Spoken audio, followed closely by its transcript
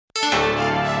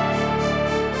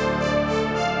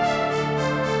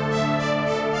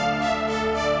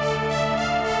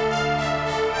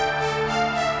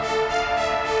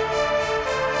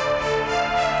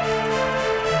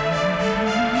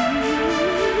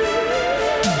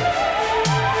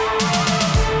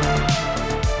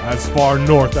as far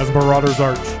north as Marauder's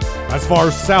Arch, as far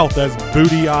south as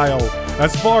Booty Isle,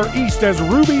 as far east as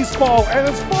Ruby's Fall, and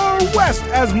as far west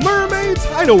as Mermaid's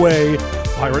Hideaway.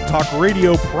 Pirate Talk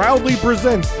Radio proudly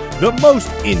presents the most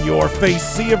in-your-face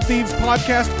Sea of Thieves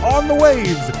podcast on the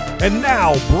waves. And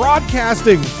now,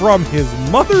 broadcasting from his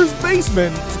mother's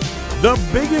basement, the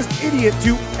biggest idiot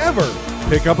to ever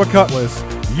pick up a cutlass,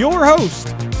 your host,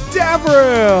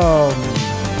 Davram.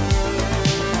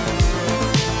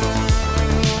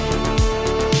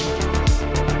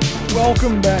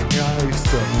 Welcome back, guys,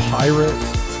 to Pirate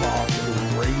Talk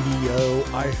Radio.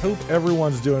 I hope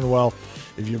everyone's doing well.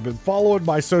 If you've been following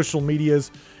my social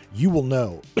medias, you will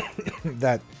know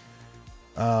that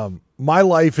my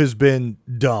life has been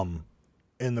dumb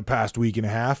in the past week and a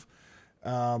half.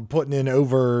 Putting in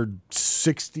over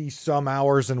 60 some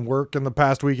hours in work in the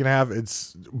past week and a half.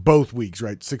 It's both weeks,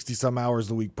 right? 60 some hours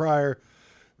the week prior.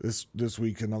 This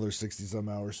week, another 60 some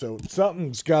hours. So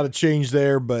something's got to change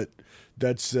there, but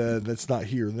that's not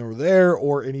here nor there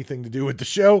or anything to do with the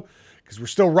show because we're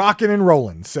still rocking and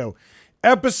rolling. So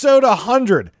episode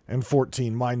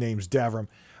 114. My name's Davram.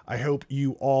 I hope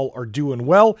you all are doing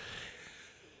well.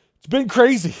 It's been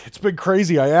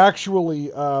crazy. I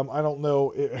actually, I don't know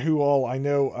who all I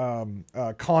know.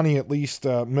 Connie at least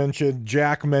mentioned,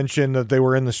 Jack mentioned that they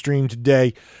were in the stream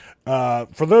today.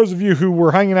 For those of you who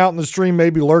were hanging out in the stream,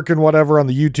 maybe lurking, whatever, on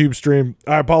the YouTube stream,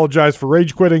 I apologize for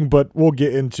rage quitting, but we'll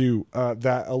get into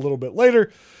that a little bit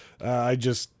later. I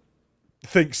just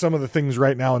think some of the things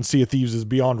right now in Sea of Thieves is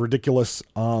beyond ridiculous.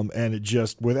 And it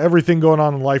just, with everything going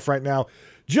on in life right now,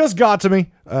 just got to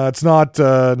me. It's not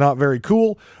very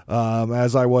cool,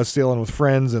 as I was sailing with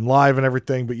friends and live and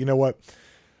everything. But you know what?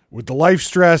 With the life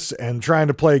stress and trying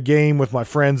to play a game with my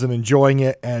friends and enjoying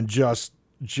it, and just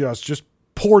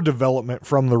poor development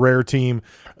from the Rare team,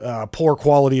 poor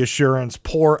quality assurance,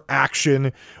 poor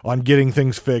action on getting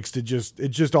things fixed. It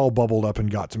just all bubbled up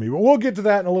and got to me. But we'll get to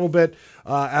that in a little bit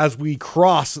as we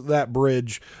cross that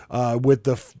bridge with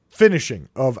the finishing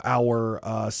of our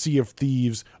Sea of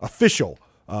Thieves official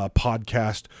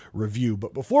podcast review.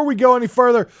 But before we go any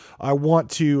further, I want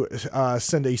to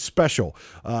send a special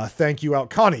thank you out.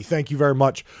 Connie, thank you very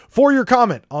much for your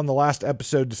comment on the last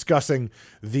episode discussing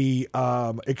the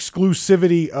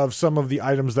exclusivity of some of the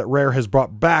items that Rare has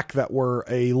brought back that were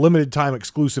a limited time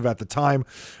exclusive at the time.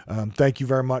 Thank you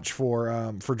very much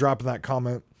for dropping that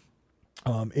comment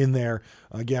in there.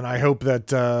 Again, I hope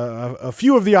that a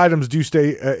few of the items do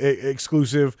stay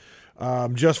exclusive,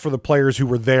 just for the players who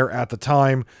were there at the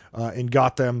time and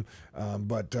got them.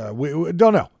 But we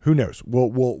don't know. Who knows?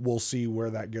 We'll see where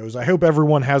that goes. I hope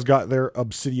everyone has got their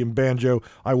Obsidian Banjo.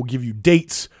 I will give you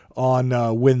dates on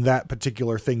when that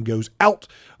particular thing goes out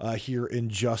here in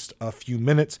just a few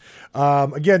minutes.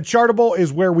 Again, Chartable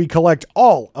is where we collect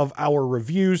all of our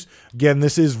reviews. Again,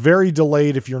 this is very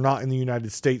delayed if you're not in the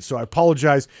United States, so I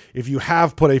apologize if you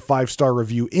have put a 5-star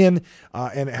review in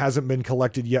and it hasn't been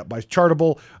collected yet by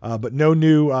Chartable, but no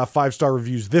new 5-star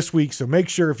reviews this week, so make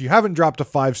sure if you haven't dropped a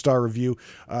 5-star review,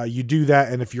 you do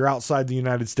that. And if you're outside the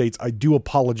United States, I do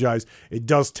apologize. It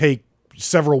does take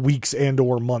several weeks and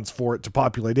or months for it to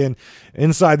populate in.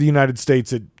 Inside the United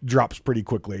States, it drops pretty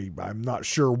quickly. I'm not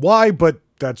sure why, but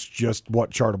that's just what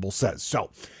Chartable says.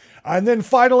 So, and then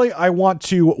finally, I want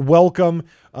to welcome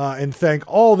and thank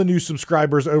all the new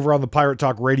subscribers over on the Pirate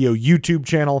Talk Radio YouTube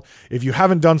channel. If you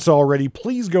haven't done so already,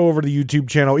 please go over to the YouTube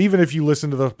channel. Even if you listen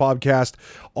to the podcast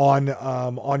on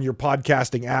your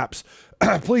podcasting apps,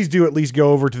 please do at least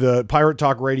go over to the Pirate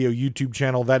Talk Radio YouTube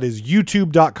channel. That is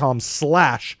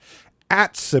youtube.com/@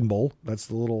 symbol. That's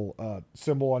the little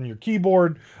symbol on your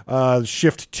keyboard,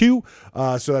 shift 2.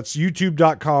 So that's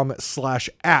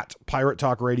youtube.com/@ Pirate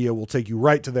Talk Radio will take you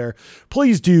right to there.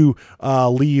 Please do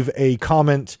leave a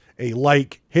comment, a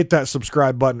like, hit that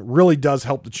subscribe button. It really does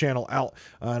help the channel out.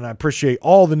 And I appreciate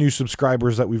all the new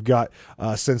subscribers that we've got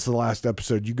since the last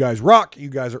episode. You guys rock. You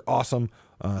guys are awesome.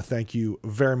 Thank you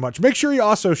very much. Make sure you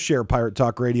also share Pirate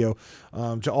Talk Radio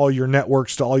to all your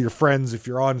networks, to all your friends. If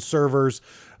you're on servers,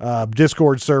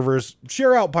 Discord servers,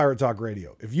 share out Pirate Talk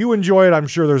Radio. If you enjoy it, I'm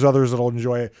sure there's others that'll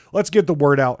enjoy it. Let's get the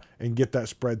word out and get that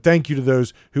spread. Thank you to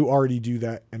those who already do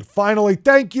that. And finally,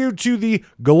 thank you to the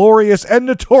glorious and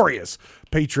notorious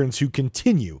patrons who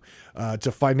continue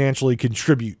to financially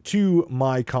contribute to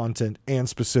my content and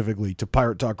specifically to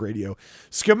Pirate Talk Radio.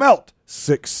 Skemelt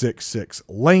 666,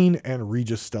 Lane, and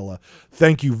Regis Stella.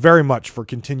 Thank you very much for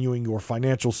continuing your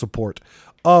financial support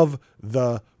of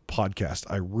the podcast.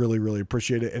 I really, really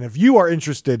appreciate it. And if you are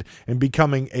interested in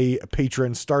becoming a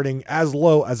patron starting as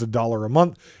low as $1 a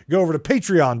month, go over to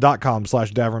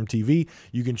patreon.com/DavramTV.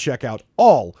 You can check out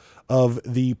all of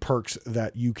the perks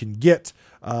that you can get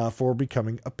for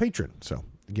becoming a patron. So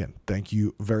again, thank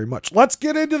you very much. Let's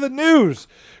get into the news.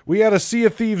 We had a Sea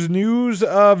of Thieves news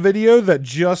video that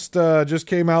just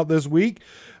came out this week.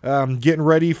 Getting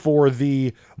ready for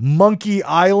the Monkey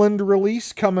Island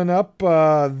release coming up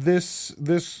this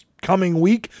coming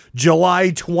week, July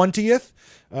 20th.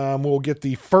 We'll get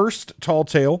the first Tall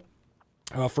Tale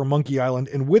for Monkey Island,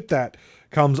 and with that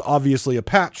comes obviously a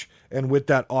patch. And with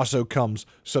that also comes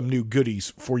some new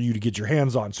goodies for you to get your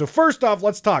hands on. So first off,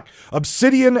 let's talk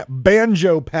Obsidian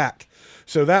Banjo Pack.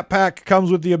 So that pack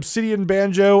comes with the Obsidian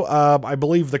Banjo, I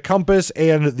believe the compass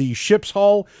and the ship's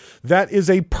hull. That is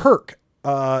a perk.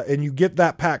 And you get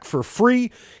that pack for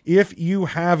free if you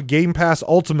have Game Pass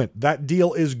Ultimate. That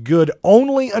deal is good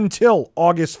only until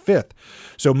August 5th.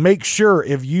 So make sure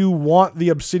if you want the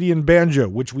Obsidian Banjo,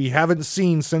 which we haven't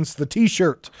seen since the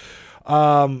t-shirt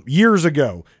years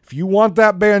ago, if you want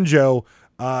that banjo,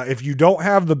 if you don't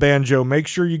have the banjo, make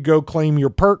sure you go claim your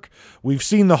perk. We've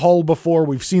seen the hull before.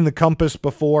 We've seen the compass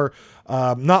before.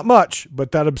 Not much,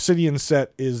 but that Obsidian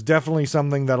set is definitely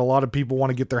something that a lot of people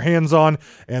want to get their hands on,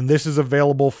 and this is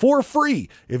available for free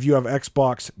if you have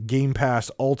Xbox Game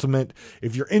Pass Ultimate.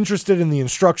 If you're interested in the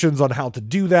instructions on how to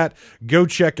do that, go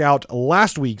check out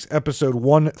last week's episode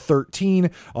 113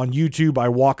 on YouTube. I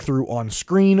walk through on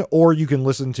screen, or you can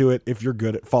listen to it if you're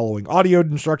good at following audio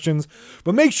instructions.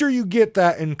 But make sure you get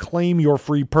that and claim your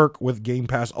free perk with Game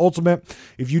Pass Ultimate.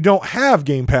 If you don't have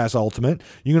Game Pass Ultimate,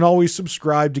 you can always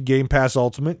subscribe to Game Pass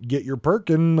Ultimate, get your perk,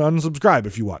 and unsubscribe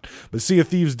if you want. But Sea of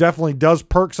Thieves definitely does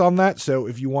perks on that, so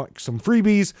if you want some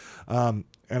freebies, and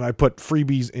I put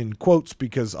freebies in quotes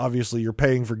because obviously you're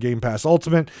paying for Game Pass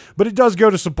Ultimate, but it does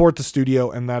go to support the studio,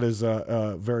 and that is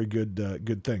a very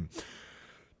good thing.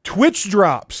 Twitch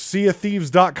drops,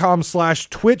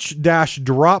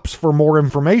 seaofthieves.com/twitch-drops for more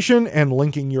information and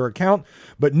linking your account.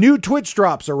 But new Twitch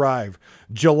drops arrive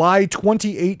July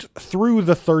 28th through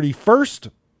the 31st.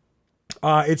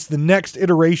 It's the next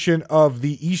iteration of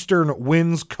the Eastern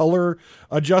Winds color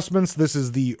adjustments. This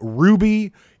is the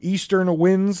Ruby Eastern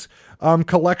Winds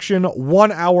collection.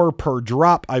 1 hour per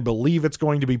drop. I believe it's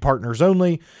going to be partners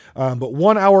only, but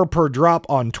 1 hour per drop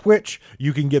on Twitch.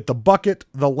 You can get the bucket,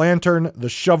 the lantern, the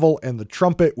shovel, and the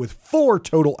trumpet with 4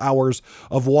 total hours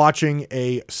of watching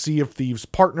a Sea of Thieves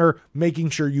partner, making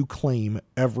sure you claim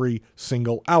every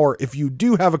single hour. If you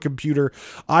do have a computer,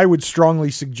 I would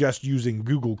strongly suggest using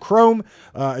Google Chrome,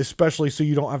 especially so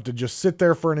you don't have to just sit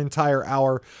there for an entire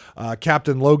hour.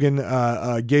 Captain Logan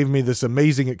gave me this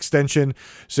amazing extension.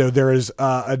 So there is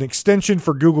an extension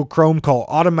for Google Chrome called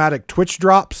Automatic Twitch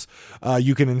Drops.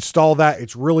 You can install that.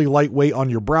 It's really lightweight on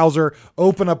your browser.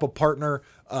 Open up a partner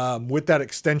with that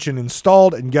extension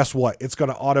installed, and guess what? It's going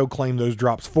to auto claim those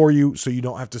drops for you, so you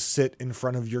don't have to sit in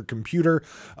front of your computer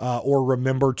or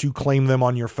remember to claim them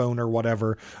on your phone or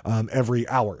whatever every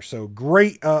hour. So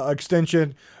great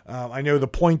extension. I know the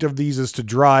point of these is to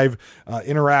drive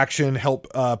interaction, help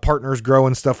partners grow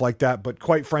and stuff like that. But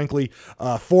quite frankly,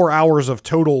 4 hours of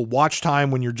total watch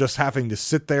time when you're just having to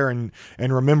sit there and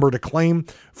remember to claim,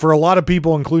 for a lot of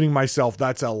people, including myself,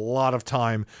 that's a lot of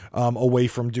time away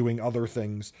from doing other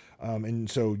things. And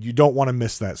so you don't want to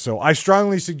miss that. So I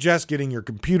strongly suggest getting your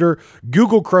computer,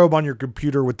 Google Chrome on your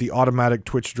computer with the Automatic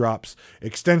Twitch Drops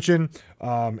extension,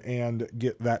 and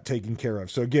get that taken care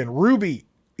of. So again, Ruby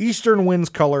Eastern Winds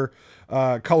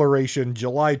coloration,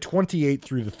 July 28th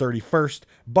through the 31st.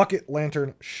 Bucket,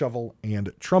 lantern, shovel,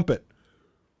 and trumpet.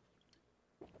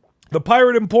 The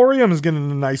Pirate Emporium is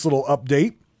getting a nice little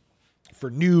update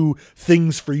for new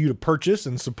things for you to purchase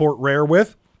and support Rare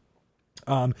with.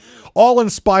 All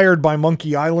inspired by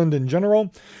Monkey Island in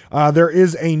general. There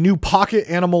is a new pocket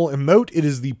animal emote. It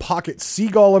is the Pocket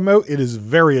Seagull emote. It is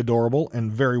very adorable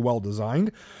and very well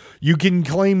designed. You can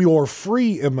claim your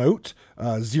free emote,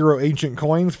 0 ancient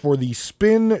coins, for the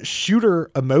Spin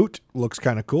Shooter emote. Looks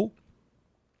kind of cool.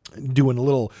 Doing a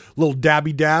little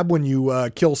dabby dab when you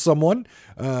kill someone.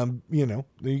 You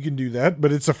can do that,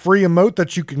 but it's a free emote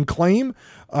that you can claim.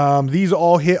 These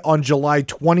all hit on July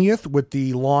 20th with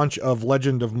the launch of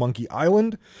Legend of Monkey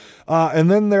Island.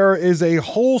 And then there is a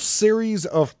whole series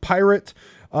of pirate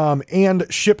and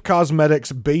ship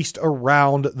cosmetics based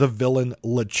around the villain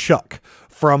LeChuck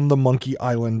from the Monkey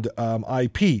Island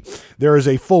IP. There is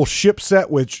a full ship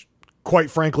set, which quite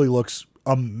frankly looks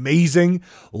amazing.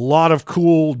 A lot of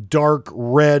cool, dark,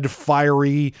 red,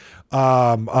 fiery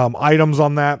items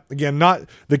on that. Again, not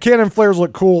the cannon flares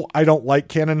look cool. I don't like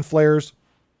cannon flares.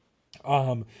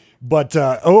 But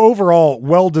overall,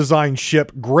 well-designed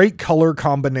ship, great color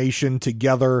combination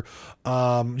together,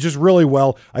 just really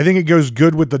well. I think it goes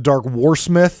good with the Dark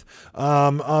Warsmith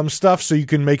stuff, so you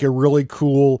can make a really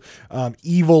cool,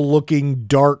 evil-looking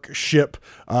dark ship,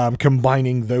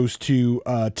 combining those two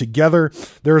together.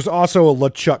 There's also a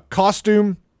LeChuck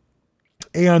costume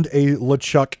and a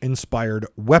LeChuck inspired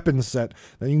weapon set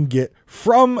that you can get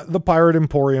from the Pirate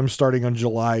Emporium starting on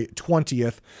July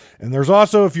 20th. And there's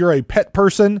also, if you're a pet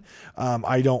person,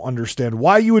 I don't understand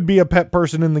why you would be a pet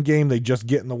person in the game. They just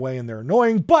get in the way and they're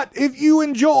annoying. But if you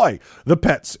enjoy the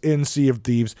pets in Sea of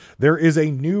Thieves, there is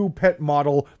a new pet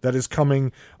model that is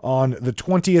coming on the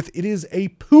 20th. It is a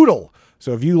poodle.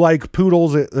 So if you like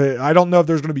poodles, I don't know if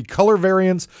there's going to be color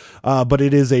variants, but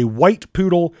it is a white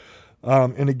poodle.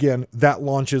 And again, that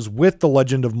launches with The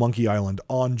Legend of Monkey Island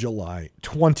on July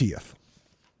 20th.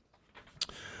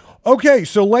 Okay,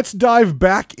 so let's dive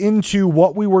back into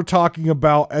what we were talking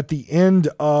about at the end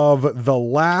of the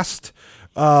last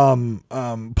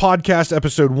podcast,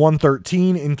 episode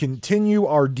 113, and continue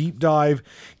our deep dive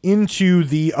into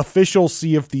the official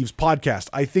Sea of Thieves podcast.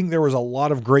 I think there was a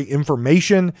lot of great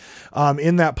information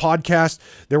in that podcast.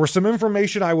 There was some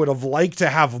information I would have liked to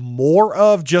have more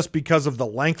of just because of the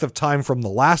length of time from the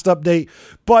last update,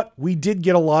 but we did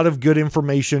get a lot of good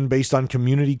information based on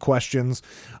community questions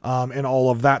and all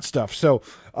of that stuff. So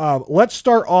let's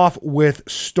start off with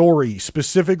story,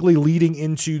 specifically leading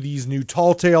into these new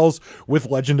Tall Tales with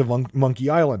Legend of Monkey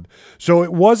Island. So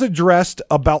it was addressed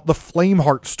about the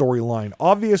Flameheart storyline.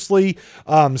 Obviously,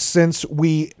 since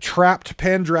we trapped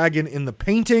Pendragon in the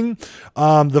painting,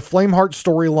 the Flameheart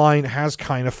storyline has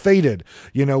kind of faded.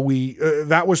 You know,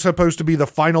 that was supposed to be the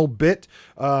final bit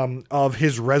of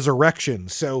his resurrection.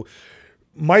 So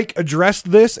Mike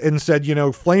addressed this and said, you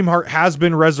know, Flameheart has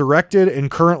been resurrected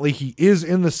and currently he is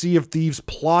in the Sea of Thieves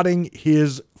plotting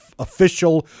his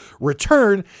official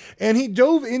return. And he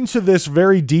dove into this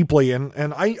very deeply. And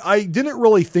I didn't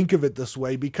really think of it this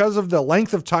way because of the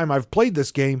length of time I've played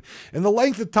this game and the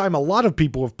length of time a lot of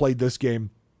people have played this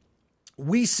game.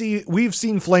 We've seen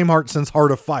Flameheart since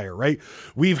Heart of Fire, right?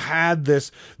 We've had this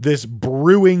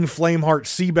brewing Flameheart,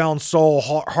 Seabound Soul,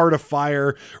 Heart of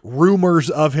Fire,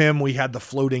 rumors of him. We had the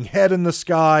floating head in the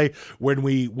sky when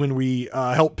we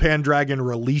helped Pendragon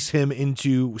release him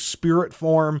into spirit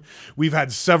form. We've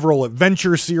had several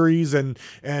adventure series and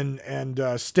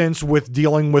stints with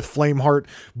dealing with Flameheart,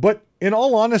 but in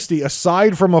all honesty,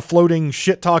 aside from a floating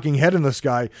shit-talking head in the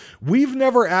sky, we've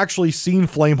never actually seen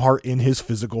Flameheart in his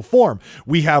physical form.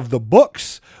 We have the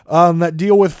books that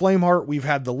deal with Flameheart. We've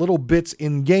had the little bits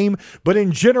in-game, but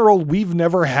in general, we've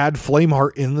never had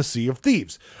Flameheart in the Sea of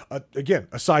Thieves. Again,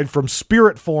 aside from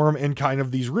spirit form and kind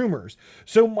of these rumors.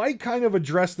 So Mike kind of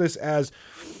addressed this as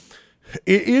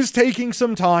it is taking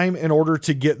some time in order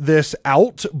to get this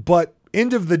out, but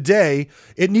end of the day,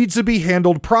 it needs to be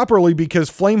handled properly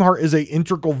because Flameheart is an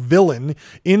integral villain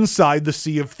inside the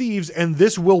Sea of Thieves, and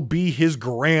this will be his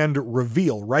grand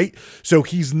reveal, right? So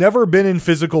he's never been in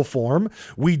physical form.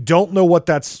 We don't know what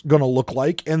that's going to look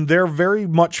like, and they're very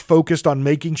much focused on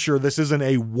making sure this isn't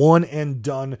a one and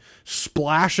done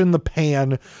splash in the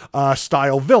pan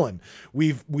style villain.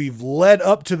 We've led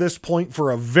up to this point for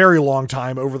a very long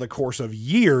time over the course of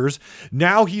years.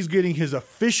 Now he's getting his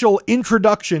official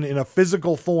introduction in a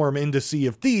physical form into Sea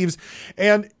of Thieves,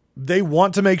 and they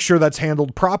want to make sure that's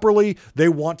handled properly. They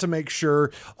want to make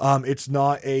sure it's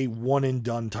not a one and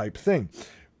done type thing.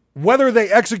 Whether they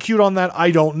execute on that,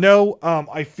 I don't know.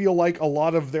 I feel like a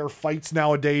lot of their fights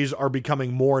nowadays are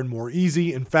becoming more and more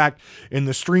easy. In fact, in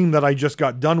the stream that I just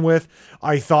got done with,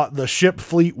 I thought the ship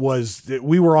fleet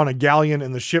we were on a galleon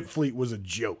and the ship fleet was a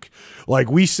joke. Like,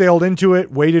 we sailed into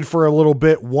it, waited for a little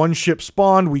bit, one ship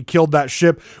spawned, we killed that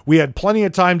ship. We had plenty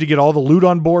of time to get all the loot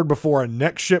on board before a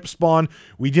next ship spawned.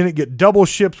 We didn't get double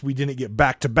ships. We didn't get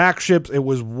back-to-back ships. It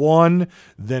was one,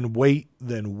 then wait,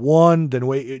 then one, then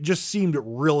wait. It just seemed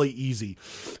really easy.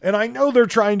 And I know they're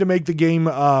trying to make the game,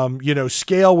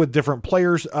 scale with different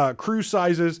players, crew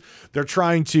sizes. They're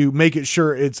trying to make it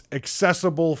sure it's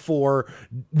accessible for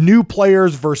new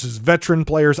players versus veteran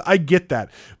players. I get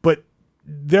that, but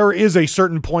there is a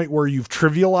certain point where you've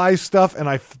trivialized stuff, and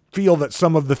I feel that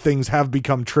some of the things have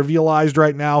become trivialized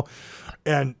right now.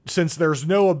 And since there's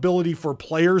no ability for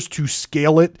players to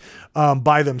scale it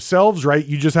by themselves, right?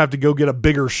 You just have to go get a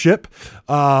bigger ship.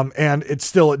 And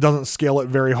it doesn't scale it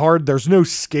very hard. There's no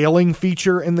scaling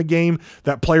feature in the game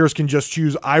that players can just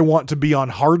choose, I want to be on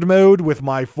hard mode with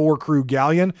my 4-crew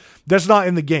galleon. That's not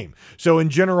in the game. So in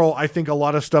general, I think a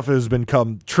lot of stuff has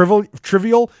become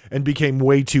trivial and became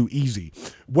way too easy.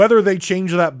 Whether they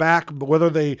change that back, whether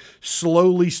they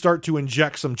slowly start to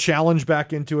inject some challenge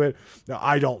back into it,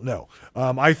 I don't know.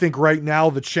 I think right now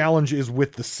the challenge is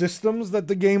with the systems that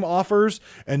the game offers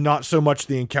and not so much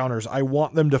the encounters. I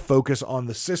want them to focus on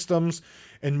the systems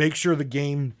and make sure the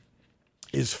game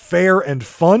is fair and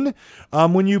fun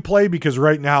when you play, because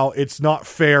right now it's not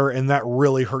fair, and that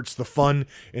really hurts the fun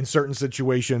in certain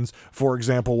situations. For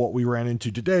example, what we ran into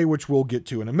today, which we'll get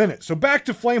to in a minute. So back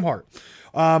to Flameheart.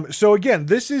 So again,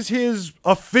 this is his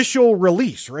official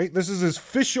release, right? This is his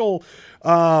official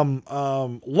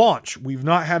launch. We've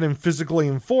not had him physically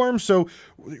informed, so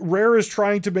Rare is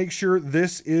trying to make sure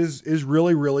this is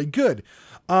really, really good.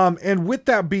 And with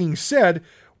that being said,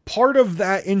 part of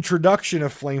that introduction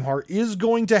of Flameheart is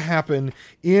going to happen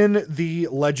in the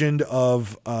Legend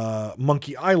of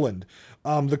Monkey Island.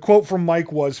 The quote from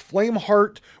Mike was,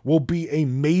 "Flameheart will be a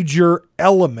major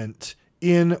element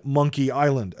in Monkey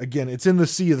Island." Again, it's in the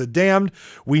Sea of the Damned.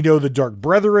 We know the Dark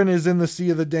Brethren is in the Sea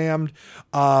of the Damned.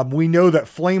 We know that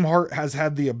Flameheart has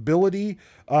had the ability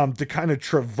to kind of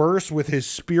traverse with his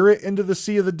spirit into the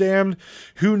Sea of the Damned.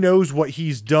 Who knows what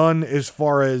he's done as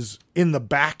far as in the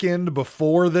back end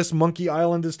before this Monkey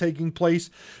Island is taking place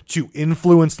to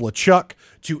influence LeChuck,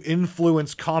 to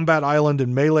influence Combat Island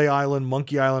and Melee Island,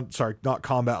 Monkey Island, sorry, not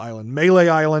Combat Island, Melee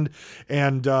Island,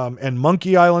 and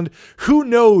Monkey Island. Who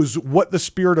knows what the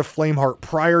spirit of Flameheart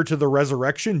prior to the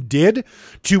resurrection did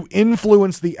to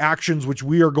influence the actions which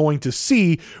we are going to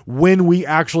see when we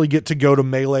actually get to go to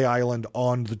Melee Island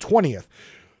on the 20th.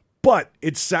 But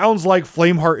it sounds like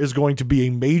Flameheart is going to be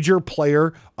a major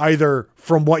player, either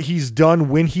from what he's done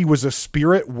when he was a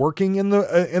spirit working in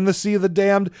the Sea of the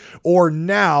Damned, or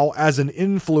now as an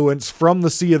influence from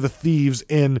the Sea of the Thieves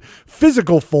in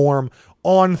physical form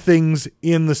on things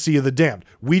in the Sea of the Damned.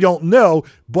 We don't know,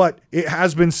 but it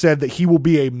has been said that he will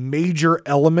be a major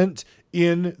element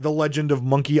in the Legend of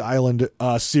Monkey Island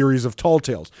series of Tall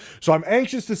Tales. So I'm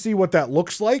anxious to see what that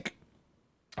looks like.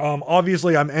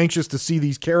 Obviously, I'm anxious to see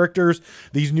these characters,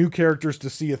 these new characters to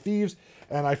Sea of Thieves.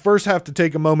 And I first have to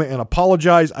take a moment and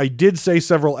apologize. I did say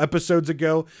several episodes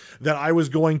ago that I was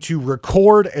going to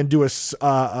record and do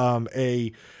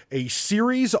a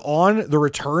series on the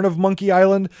Return of Monkey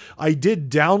Island. I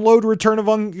did download Return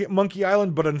of Monkey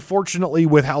Island, but unfortunately,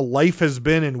 with how life has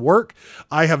been in work,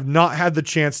 I have not had the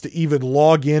chance to even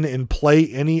log in and play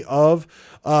any of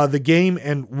the game.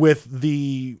 And with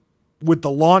the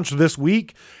launch this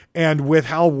week, and with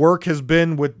how work has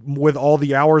been with all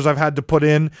the hours I've had to put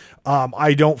in,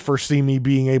 I don't foresee me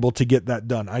being able to get that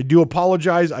done. I do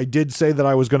apologize. I did say that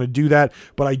I was going to do that,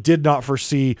 but I did not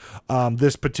foresee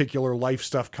this particular life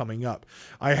stuff coming up.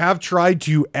 I have tried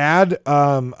to add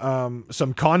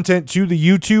some content to the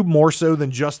YouTube, more so than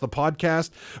just the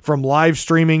podcast, from live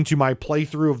streaming to my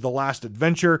playthrough of The Last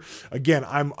Adventure. Again,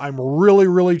 I'm really,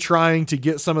 really trying to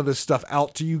get some of this stuff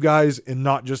out to you guys and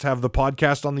not just have the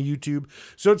podcast on the YouTube.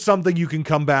 So it's something you can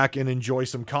come back and enjoy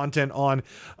some content on.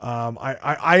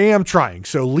 I am trying.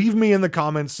 So leave me in the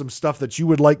comments some stuff that you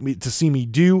would like me to see me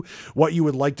do, what you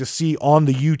would like to see on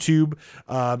the YouTube,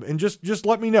 and just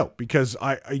let me know, because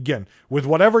again, with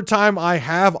whatever time I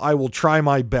have, I will try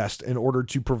my best in order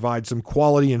to provide some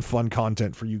quality and fun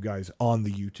content for you guys on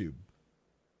the YouTube.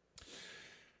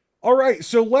 All right,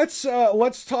 so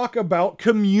let's talk about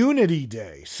Community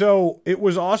Day. So it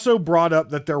was also brought up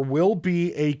that there will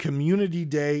be a Community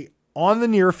Day on the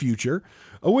near future,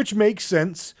 which makes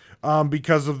sense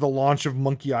because of the launch of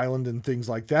Monkey Island and things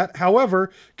like that.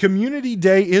 However, Community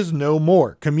Day is no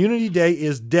more. Community Day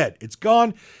is dead. It's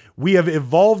gone. We have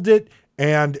evolved it,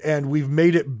 and we've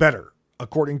made it better,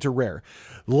 according to Rare.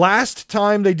 Last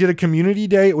time they did a Community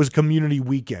Day, it was Community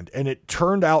Weekend, and it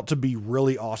turned out to be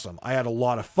really awesome. I had a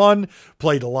lot of fun,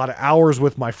 played a lot of hours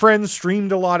with my friends,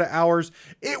 streamed a lot of hours.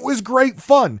 It was great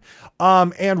fun.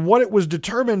 And what it was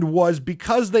determined was,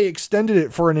 because they extended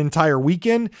it for an entire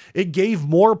weekend, it gave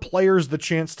more players the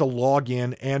chance to log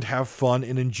in and have fun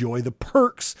and enjoy the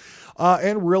perks,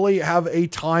 and really have a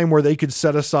time where they could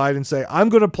set aside and say, I'm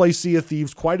going to play Sea of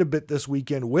Thieves quite a bit this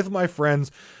weekend with my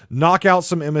friends, knock out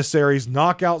some emissaries,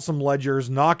 knock out some ledgers,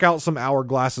 knock out some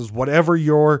hourglasses, whatever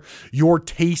your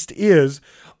taste is.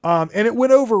 And it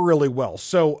went over really well.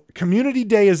 So Community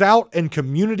Day is out and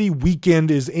Community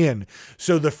Weekend is in.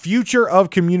 So the future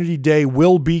of Community Day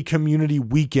will be Community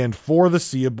Weekend for the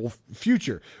seeable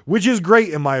future, which is great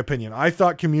in my opinion. I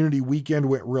thought Community Weekend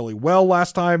went really well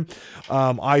last time.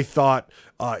 I thought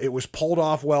It was pulled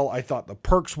off well. I thought the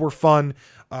perks were fun.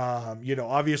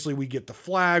 Obviously we get the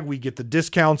flag, we get the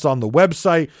discounts on the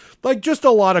website, like just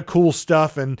a lot of cool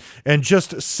stuff, and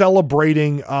just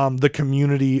celebrating the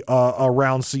community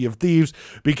around Sea of Thieves,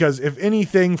 because if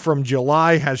anything from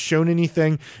July has shown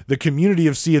anything, the community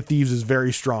of Sea of Thieves is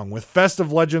very strong. With Fest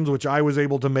of Legends, which I was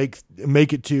able to make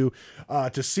it to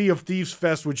Sea of Thieves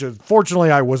Fest, which unfortunately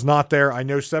I was not there. I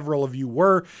know several of you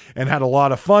were and had a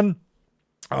lot of fun.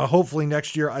 Hopefully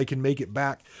next year I can make it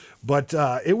back. But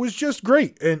it was just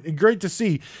great and great to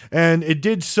see. And it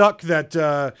did suck that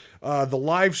the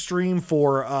live stream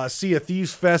for Sea of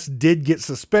Thieves Fest did get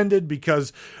suspended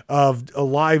because of a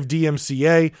live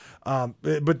DMCA.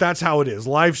 But that's how it is.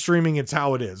 Live streaming, it's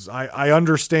how it is. I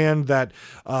understand that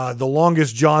the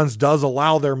Longest Johns does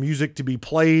allow their music to be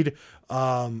played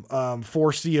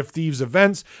for Sea of Thieves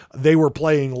events. They were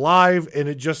playing live, and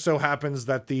it just so happens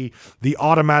that the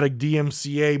automatic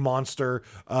DMCA monster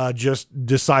just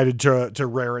decided to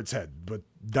rear its head. But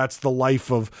that's the life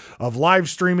of live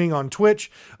streaming on Twitch.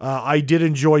 I did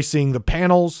enjoy seeing the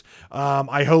panels.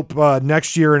 I hope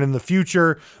next year and in the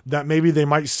future that maybe they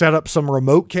might set up some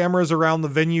remote cameras around the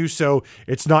venue, so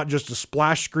it's not just a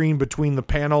splash screen between the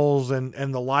panels and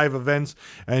the live events,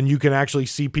 and you can actually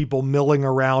see people milling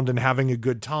around and having a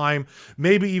good time.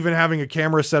 Maybe even having a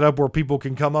camera set up where people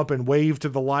can come up and wave to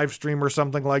the live stream or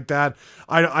something like that.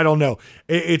 I don't know.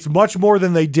 It's much more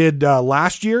than they did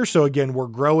last year. So again, we're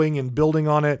growing and building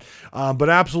on it. But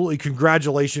absolutely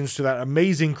congratulations to that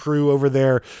amazing crew over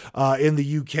there in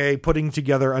the UK, putting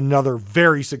together another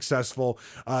very successful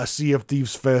Sea of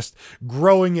Thieves Fest,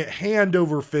 growing it hand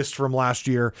over fist from last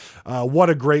year. What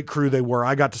a great crew they were.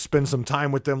 I got to spend some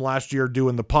time with them last year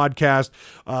doing the podcast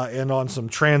and on some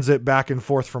transit back and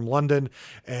forth from London.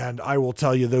 And I will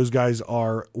tell you, those guys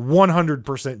are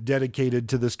 100% dedicated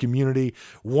to this community,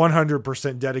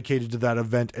 100% dedicated to that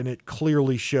event. And it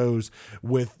clearly shows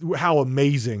with how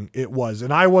amazing it was.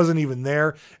 And I wasn't even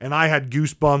there, and I had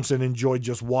goosebumps and enjoyed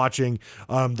just watching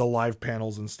the live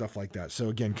panels and stuff like that. So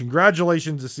again,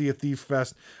 congratulations to Sea of Thieves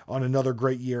Fest on another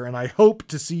great year, and I hope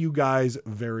to see you guys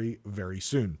very, very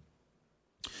soon.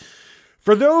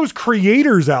 For those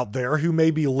creators out there who may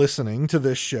be listening to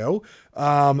this show,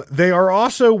 they are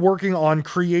also working on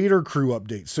Creator Crew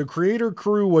updates. So Creator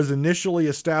Crew was initially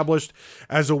established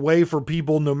as a way for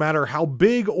people, no matter how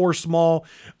big or small,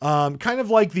 kind of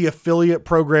like the affiliate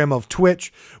program of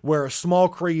Twitch, where a small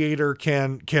creator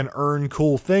can earn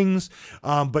cool things,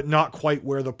 but not quite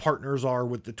where the partners are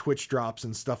with the Twitch drops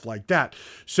and stuff like that.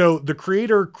 So the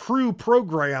Creator Crew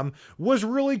program was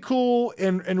really cool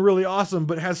and really awesome,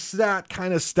 but has sat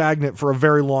kind of stagnant for a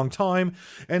very long time.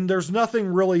 And there's nothing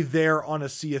really there on a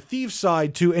Sea of Thieves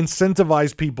side to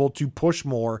incentivize people to push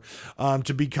more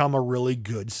to become a really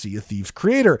good Sea of Thieves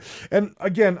creator. And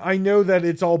again, I know that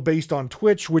it's all based on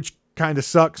Twitch, which kind of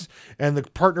sucks, and the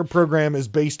partner program is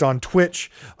based on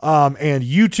Twitch and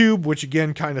YouTube, which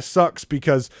again kind of sucks,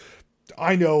 because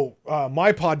I know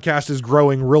my podcast is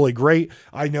growing really great.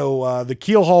 I know the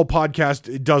Keel Hall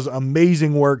podcast does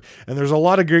amazing work, and there's a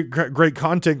lot of great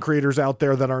content creators out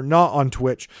there that are not on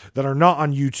Twitch, that are not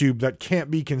on YouTube, that can't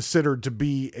be considered to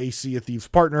be a Sea of Thieves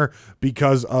partner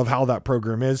because of how that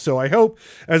program is. So I hope,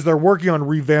 as they're working on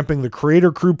revamping the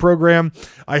Creator Crew program,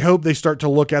 I hope they start to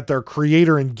look at their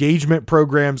creator engagement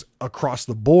programs across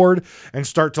the board and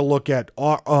start to look at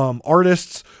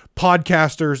artists,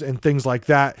 podcasters, and things like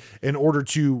that, in order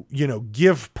to,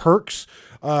 give perks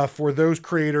for those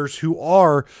creators who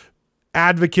are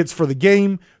advocates for the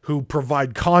game, who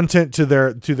provide content to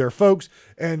their folks,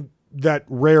 and that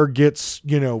Rare gets,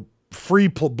 free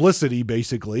publicity,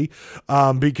 basically,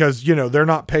 because, they're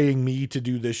not paying me to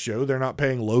do this show. They're not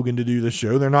paying Logan to do this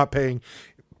show. They're not paying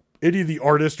any of the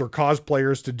artists or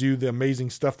cosplayers to do the amazing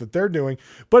stuff that they're doing,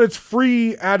 but it's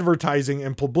free advertising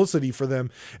and publicity for them.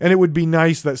 And it would be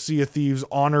nice that Sea of Thieves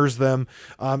honors them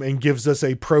and gives us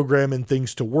a program and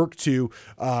things to work to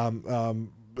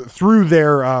through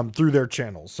their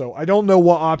channels. So I don't know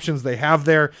what options they have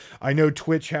there. I know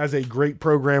Twitch has a great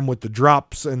program with the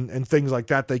drops and things like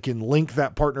that. They can link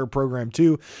that partner program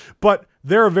to, but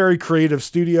they're a very creative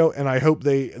studio, and I hope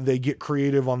they get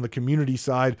creative on the community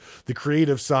side, the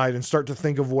creative side, and start to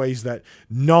think of ways that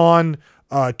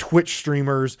Twitch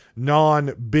streamers,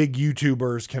 non-big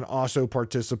YouTubers can also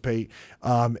participate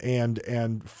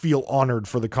and feel honored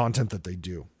for the content that they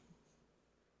do.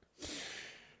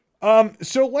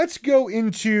 So let's go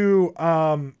into,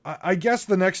 I guess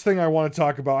the next thing I want to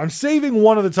talk about. I'm saving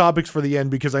one of the topics for the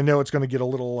end because I know it's going to get a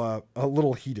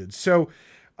little heated. So,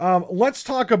 Let's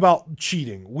talk about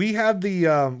cheating. We had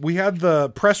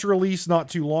the press release not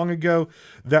too long ago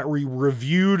that we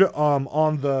reviewed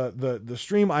on the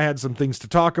stream. I had some things to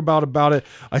talk about it.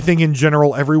 I think in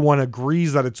general everyone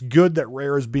agrees that it's good that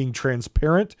Rare is being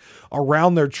transparent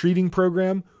around their cheating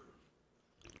program,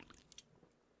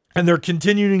 and they're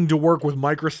continuing to work with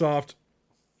Microsoft.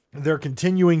 They're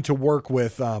continuing to work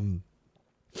with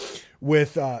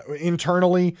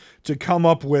internally to come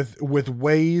up with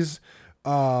ways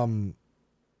to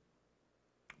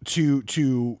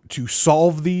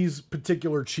solve these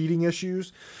particular cheating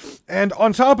issues. And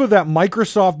on top of that,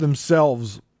 Microsoft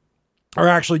themselves are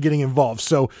actually getting involved.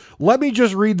 So let me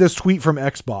just read this tweet from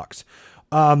Xbox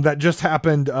that just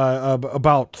happened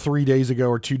about 3 days ago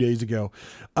or 2 days ago.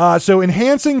 So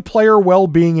enhancing player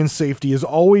well-being and safety is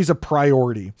always a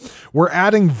priority. We're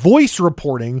adding voice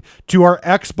reporting to our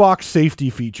Xbox safety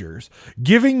features,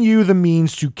 giving you the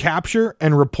means to capture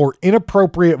and report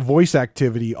inappropriate voice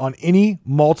activity on any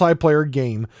multiplayer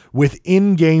game with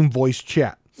in-game voice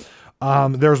chat.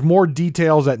 There's more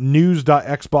details at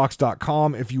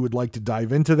news.xbox.com if you would like to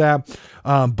dive into that.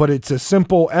 But it's a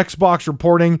simple Xbox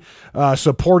reporting,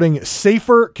 supporting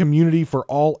safer community for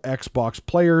all Xbox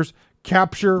players.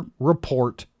 Capture,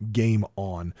 report, game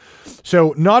on.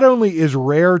 So not only is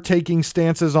Rare taking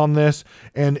stances on this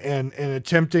and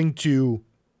attempting to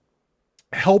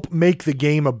help make the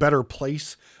game a better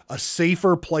place, a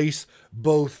safer place,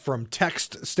 both from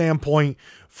text standpoint,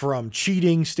 from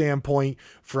cheating standpoint,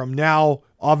 from now,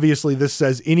 obviously this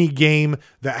says any game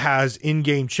that has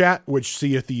in-game chat, which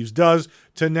Sea of Thieves does,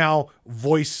 to now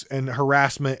voice and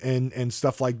harassment and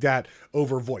stuff like that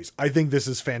over voice. I think this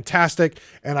is fantastic,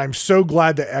 and I'm so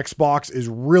glad that Xbox is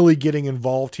really getting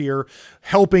involved here,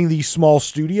 helping these small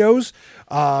studios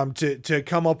to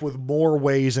come up with more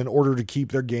ways in order to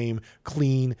keep their game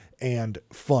clean and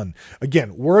fun.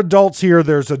 Again, we're adults here.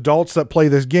 There's adults that play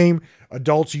this game.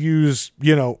 Adults use,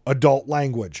 adult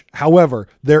language. However,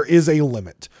 there is a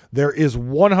limit. There is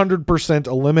 100%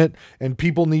 a limit, and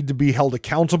people need to be held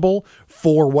accountable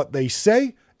for what they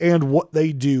say and what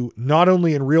they do, not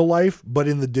only in real life, but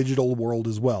in the digital world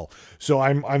as well. So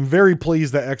I'm very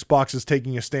pleased that Xbox is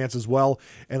taking a stance as well,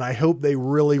 and I hope they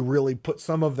really, really put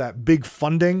some of that big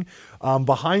funding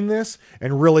behind this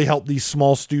and really help these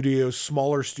small studios,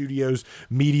 smaller studios,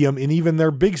 medium, and even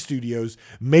their big studios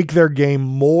make their game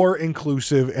more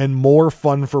inclusive and more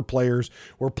fun for players,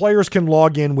 where players can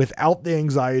log in without the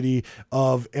anxiety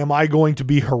of, am I going to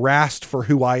be harassed for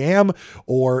who I am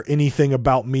or anything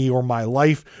about me or my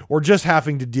life, or just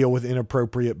having to deal with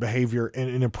inappropriate behavior and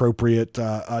inappropriate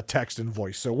text and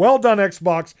voice. So well done,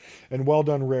 Xbox, and well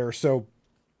done, Rare. So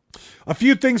a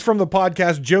few things from the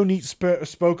podcast. Joe Neat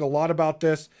spoke a lot about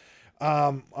this.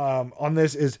 On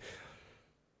this is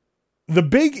the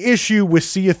big issue with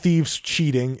Sea of Thieves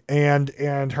cheating and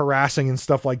harassing and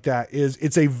stuff like that is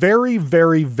it's a very,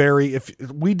 very, very, if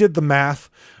we did the math,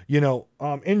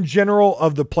 in general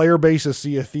of the player base of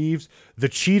Sea of Thieves, the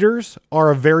cheaters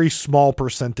are a very small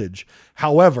percentage.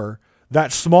 However,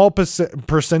 that small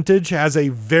percentage has a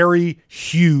very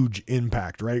huge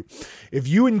impact, right? If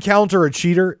you encounter a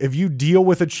cheater, if you deal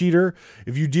with a cheater,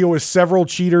 if you deal with several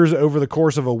cheaters over the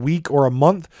course of a week or a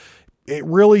month, it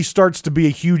really starts to be a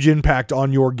huge impact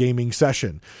on your gaming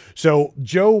session. So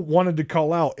Joe wanted to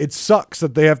call out, it sucks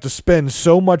that they have to spend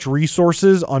so much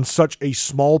resources on such a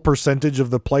small percentage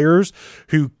of the players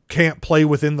who can't play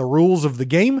within the rules of the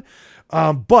game.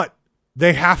 But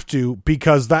they have to,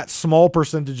 because that small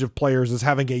percentage of players is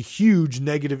having a huge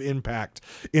negative impact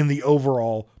in the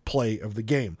overall play of the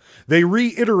game. They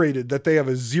reiterated that they have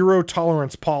a zero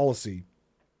tolerance policy,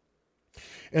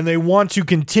 and they want to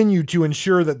continue to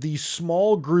ensure that these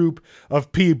small group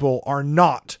of people are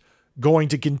not going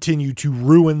to continue to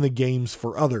ruin the games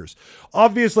for others.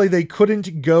 Obviously, they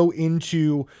couldn't go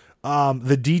into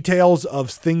the details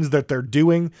of things that they're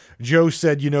doing. Joe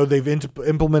said, they've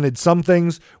implemented some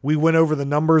things. We went over the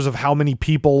numbers of how many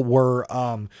people were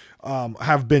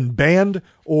have been banned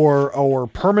or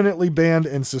permanently banned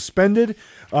and suspended.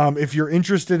 If you're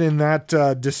interested in that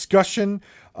discussion,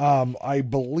 I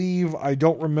believe, I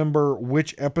don't remember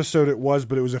which episode it was,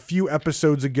 but it was a few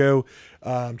episodes ago.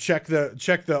 Check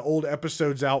the old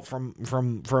episodes out from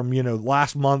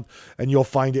last month, and you'll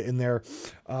find it in there.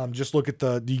 Just look at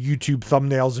the YouTube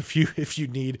thumbnails if you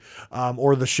need,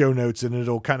 or the show notes, and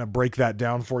it'll kind of break that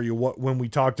down for you when we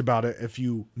talked about it, if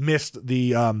you missed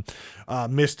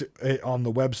missed it on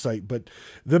the website. But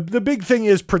the big thing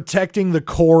is protecting the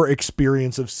core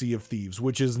experience of Sea of Thieves,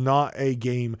 which is not a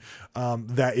game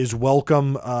that is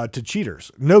welcome to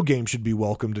cheaters. No game should be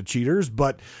welcome to cheaters,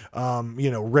 but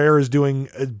Rare is doing doing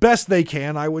as best they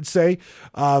can, I would say,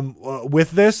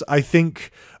 with this. I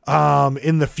think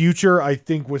in the future, I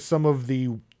think with some of the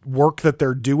work that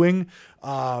they're doing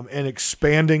and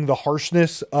expanding the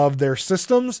harshness of their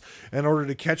systems in order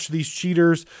to catch these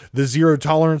cheaters, the zero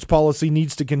tolerance policy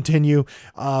needs to continue,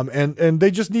 and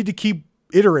they just need to keep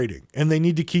iterating, and they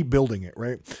need to keep building it,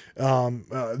 right?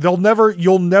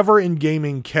 You'll never in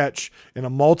gaming catch, in a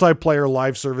multiplayer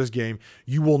live service game,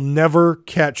 you will never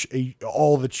catch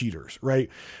all the cheaters, right?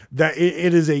 That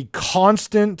it is a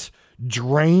constant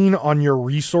drain on your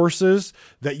resources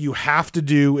that you have to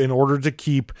do in order to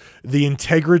keep the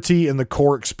integrity and the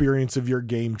core experience of your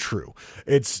game true.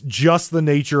 It's just the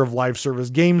nature of live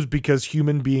service games, because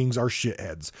human beings are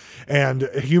shitheads, and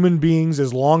human beings,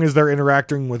 as long as they're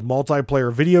interacting with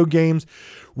multiplayer video games,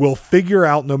 will figure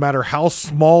out, no matter how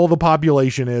small the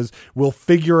population is, will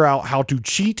figure out how to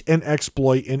cheat and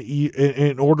exploit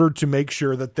in order to make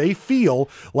sure that they feel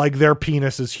like their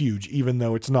penis is huge, even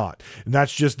though it's not. And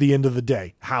that's just the end of the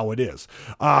day, how it is.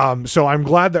 So I'm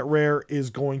glad that Rare is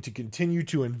going to continue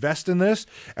to invest in this.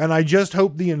 And I just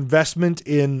hope the investment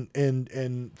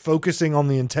in focusing on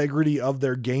the integrity of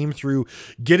their game through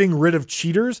getting rid of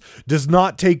cheaters does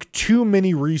not take too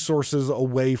many resources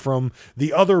away from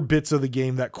the other bits of the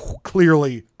game that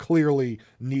clearly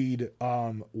need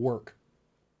work.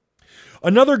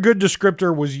 Another good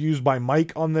descriptor was used by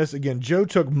Mike on this. Again, Joe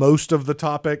took most of the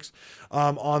topics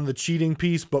on the cheating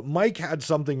piece, but Mike had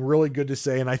something really good to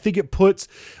say, and I think it puts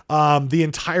the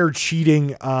entire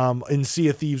cheating in Sea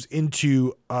of Thieves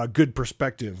into a good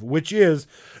perspective, which is,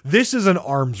 this is an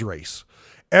arms race.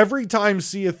 Every time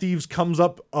Sea of Thieves comes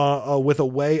up with a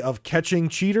way of catching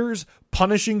cheaters,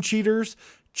 punishing cheaters,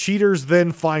 cheaters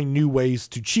then find new ways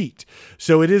to cheat.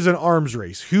 So it is an arms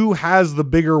race. Who has the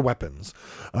bigger weapons?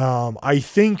 I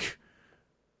think,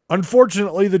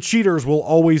 unfortunately, the cheaters will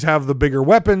always have the bigger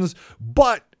weapons,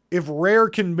 but if Rare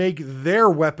can make their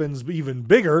weapons even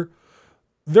bigger,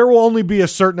 there will only be a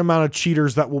certain amount of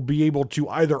cheaters that will be able to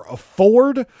either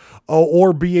afford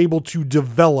or be able to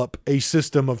develop a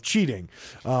system of cheating.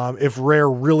 If Rare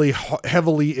really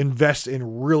heavily invests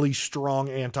in really strong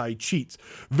anti-cheats.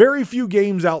 Very few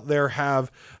games out there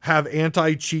have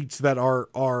anti-cheats that are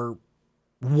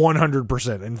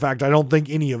 100%. In fact, I don't think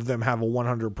any of them have a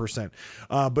 100%.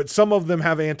 But some of them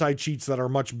have anti-cheats that are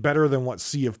much better than what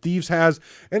Sea of Thieves has.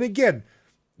 And again,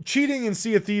 cheating in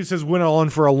Sea of Thieves has went on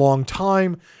for a long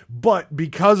time, but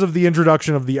because of the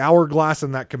introduction of the hourglass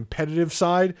and that competitive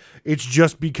side, it's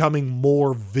just becoming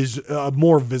more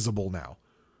visible now.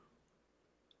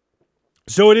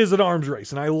 So it is an arms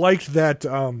race, and I liked that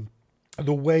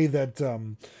the way that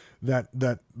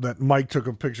Mike took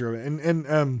a picture of it,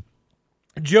 and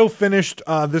Joe finished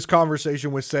this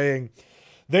conversation with saying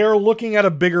they are looking at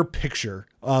a bigger picture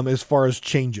as far as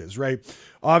changes, right?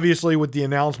 Obviously, with the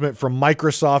announcement from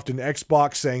Microsoft and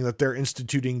Xbox saying that they're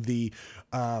instituting the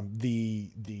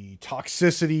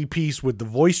toxicity piece with the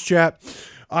voice chat,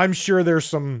 I'm sure there's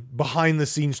some behind the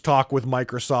scenes talk with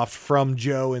Microsoft from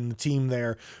Joe and the team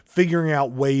there, figuring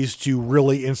out ways to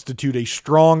really institute a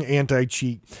strong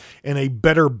anti-cheat and a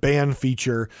better ban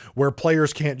feature where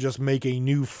players can't just make a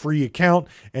new free account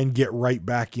and get right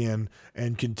back in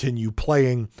and continue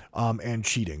playing and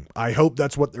cheating. I hope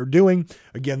that's what they're doing.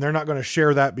 Again, they're not going to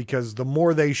share that, because the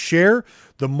more they share,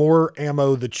 the more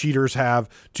ammo the cheaters have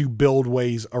to build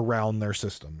ways around their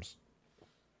systems.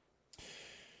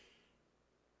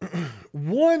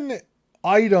 One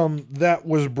item that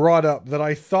was brought up that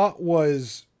I thought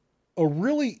was a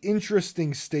really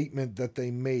interesting statement that they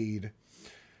made,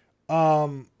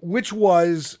 which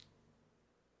was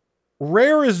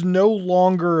Rare is no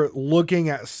longer looking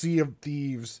at Sea of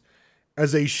Thieves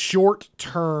as a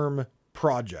short-term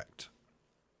project.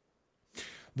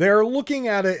 They're looking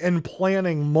at it and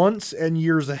planning months and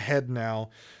years ahead now.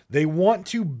 They want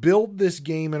to build this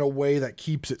game in a way that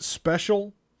keeps it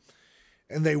special.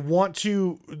 And they want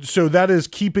to, so that is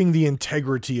keeping the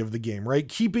integrity of the game, right?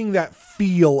 Keeping that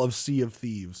feel of Sea of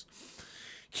Thieves.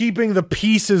 Keeping the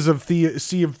pieces of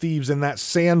Sea of Thieves in that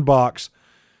sandbox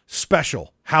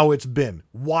special, how it's been,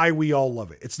 why we all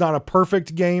love it. It's not a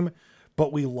perfect game,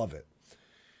 but we love it.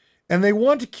 And they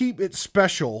want to keep it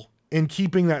special in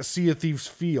keeping that Sea of Thieves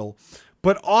feel,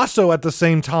 but also at the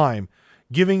same time,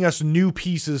 giving us new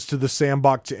pieces to the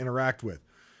sandbox to interact with.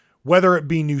 Whether it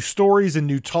be new stories and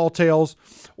new tall tales,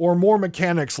 or more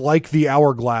mechanics like the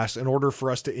hourglass in order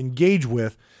for us to engage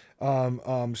with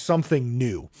something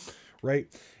new, right?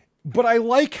 But I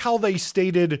like how they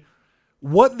stated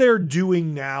what they're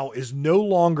doing now is no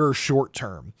longer short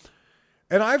term.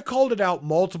 And I've called it out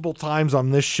multiple times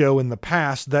on this show in the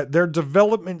past that their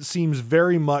development seems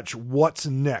very much what's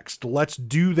next. Let's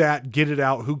do that, get it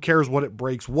out. Who cares what it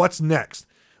breaks? What's next?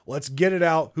 Let's get it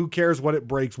out. Who cares what it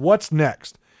breaks? What's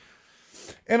next?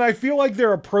 And I feel like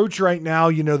their approach right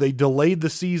now, they delayed the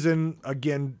season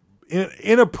again,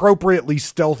 inappropriately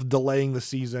stealth delaying the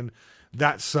season.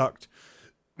 That sucked.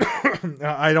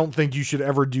 I don't think you should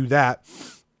ever do that.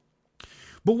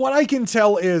 But what I can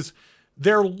tell is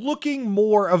they're looking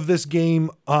more of this game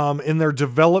in their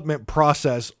development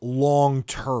process long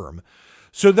term.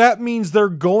 So that means they're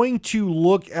going to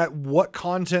look at what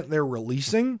content they're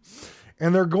releasing,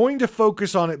 and they're going to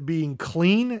focus on it being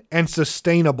clean and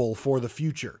sustainable for the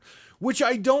future, which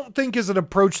I don't think is an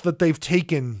approach that they've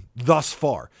taken thus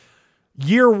far.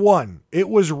 Year one, it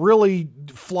was really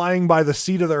flying by the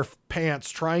seat of their pants,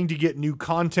 trying to get new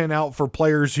content out for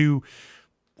players who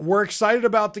were excited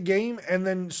about the game and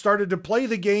then started to play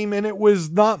the game, and it was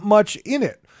not much in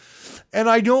it. And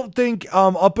I don't think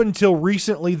up until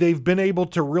recently they've been able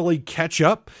to really catch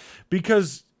up,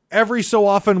 because every so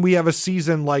often we have a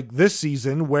season like this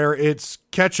season where it's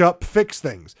catch up, fix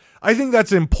things. I think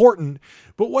that's important,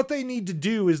 but what they need to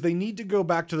do is they need to go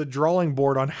back to the drawing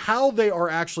board on how they are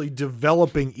actually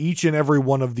developing each and every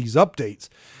one of these updates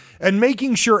and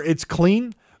making sure it's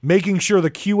clean, making sure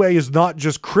the QA is not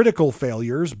just critical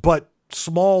failures, but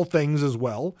small things as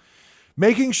well,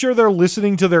 making sure they're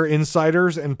listening to their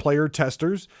insiders and player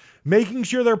testers, making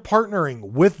sure they're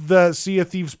partnering with the Sea of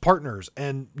Thieves partners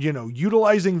and,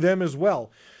 utilizing them as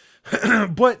well.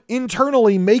 But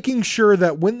internally, making sure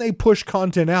that when they push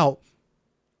content out,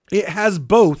 it has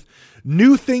both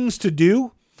new things to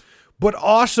do, but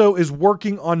also is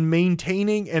working on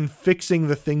maintaining and fixing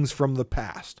the things from the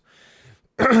past.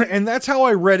 And that's how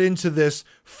I read into this,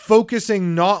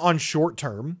 focusing not on short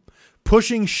term,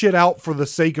 pushing shit out for the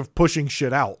sake of pushing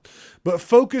shit out, but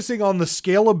focusing on the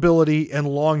scalability and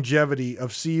longevity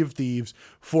of Sea of Thieves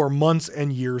for months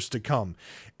and years to come.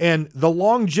 And the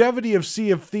longevity of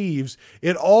Sea of Thieves,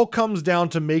 it all comes down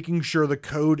to making sure the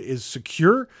code is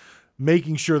secure,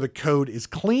 making sure the code is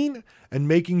clean, and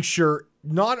making sure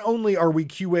not only are we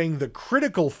QAing the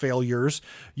critical failures,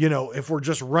 if we're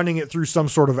just running it through some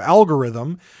sort of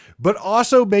algorithm, but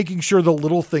also making sure the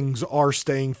little things are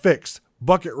staying fixed.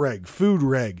 Bucket reg, food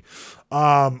reg,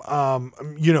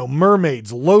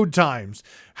 mermaids, load times,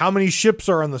 how many ships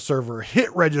are on the server,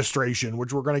 hit registration,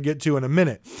 which we're going to get to in a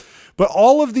minute. But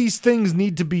all of these things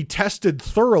need to be tested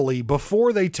thoroughly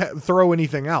before they throw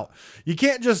anything out. You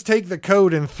can't just take the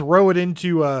code and throw it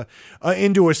into a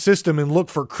system and look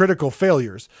for critical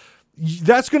failures.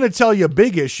 That's going to tell you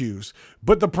big issues.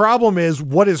 But the problem is,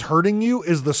 what is hurting you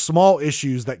is the small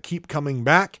issues that keep coming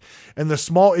back, and the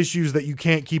small issues that you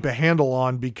can't keep a handle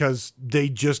on because they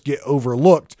just get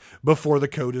overlooked before the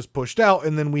code is pushed out.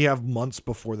 And then we have months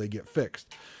before they get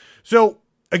fixed. So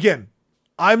again,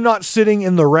 I'm not sitting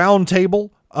in the round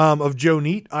table of Joe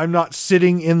Neat. I'm not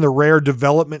sitting in the Rare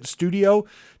development studio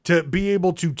to be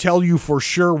able to tell you for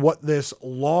sure what this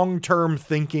long-term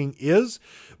thinking is.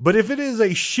 But if it is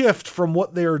a shift from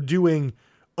what they are doing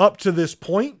up to this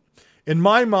point, in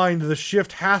my mind, the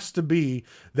shift has to be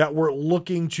that we're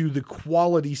looking to the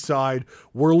quality side.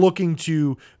 We're looking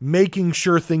to making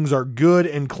sure things are good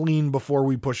and clean before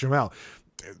we push them out.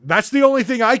 That's the only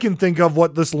thing I can think of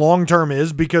what this long-term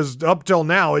is, because up till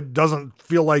now, it doesn't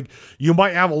feel like you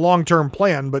might have a long-term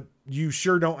plan, but you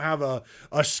sure don't have a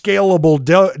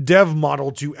scalable dev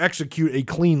model to execute a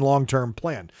clean long-term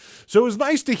plan. So it was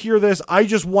nice to hear this. I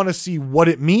just want to see what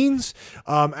it means,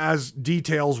 as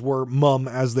details were mum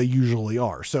as they usually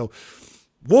are. So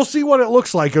we'll see what it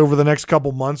looks like over the next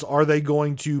couple months. Are they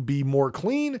going to be more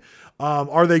clean?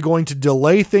 Are they going to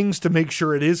delay things to make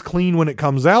sure it is clean when it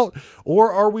comes out?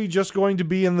 Or are we just going to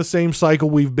be in the same cycle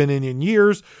we've been in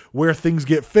years, where things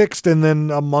get fixed and then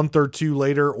a month or two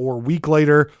later or a week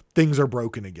later, things are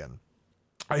broken again?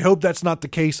 I hope that's not the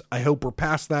case. I hope we're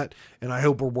past that, and I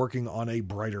hope we're working on a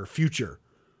brighter future.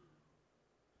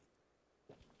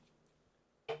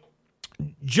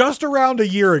 Just around a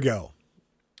year ago,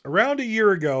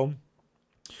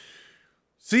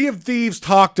 Sea of Thieves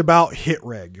talked about hit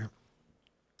reg.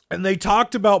 And they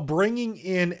talked about bringing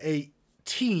in a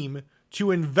team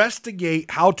to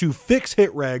investigate how to fix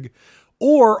hit reg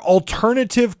or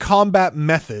alternative combat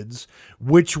methods,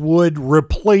 which would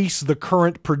replace the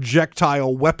current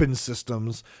projectile weapon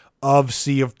systems of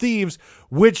Sea of Thieves,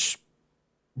 which,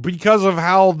 because of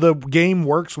how the game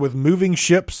works with moving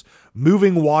ships,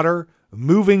 moving water,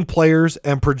 moving players,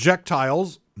 and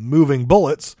projectiles, moving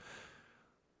bullets,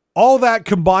 all that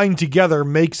combined together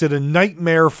makes it a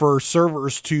nightmare for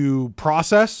servers to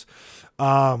process.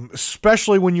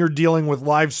 especially when you're dealing with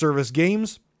live service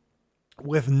games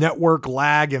with network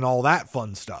lag and all that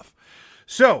fun stuff.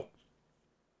 So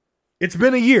it's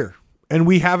been a year and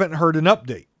we haven't heard an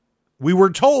update. We were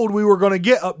told we were going to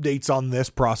get updates on this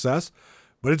process,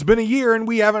 but it's been a year and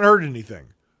we haven't heard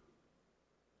anything.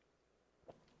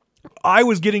 I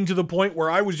was getting to the point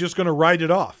where I was just going to write it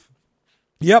off.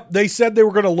 Yep, they said they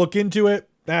were going to look into it.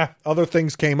 Other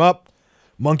things came up.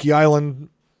 Monkey Island,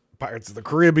 Pirates of the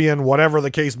Caribbean, whatever the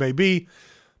case may be.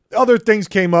 Other things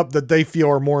came up that they feel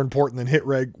are more important than hit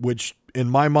reg, which in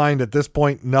my mind at this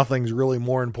point, nothing's really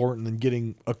more important than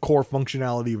getting a core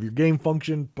functionality of your game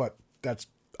function, but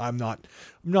I'm not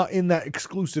in that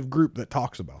exclusive group that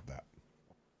talks about that.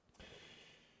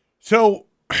 So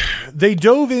they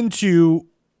dove into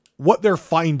what their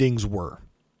findings were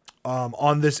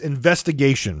on this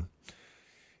investigation.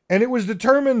 And it was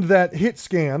determined that hit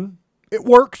scan, it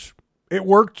worked,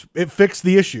 it fixed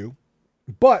the issue,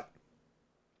 but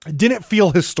it didn't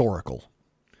feel historical.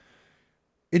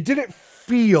 It didn't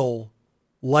feel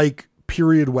like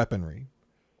period weaponry.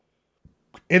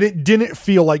 And it didn't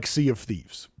feel like Sea of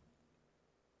Thieves.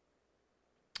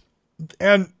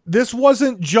 And this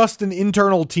wasn't just an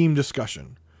internal team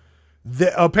discussion.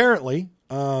 Apparently,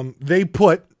 they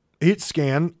put hit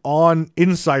scan on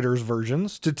insiders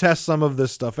versions to test some of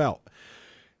this stuff out.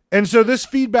 And so this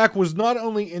feedback was not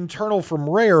only internal from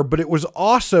Rare, but it was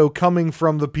also coming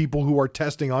from the people who are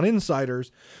testing on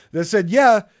insiders that said,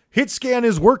 yeah, hit scan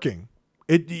is working.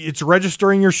 It's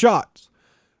registering your shots,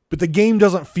 but the game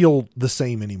doesn't feel the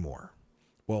same anymore.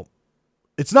 Well,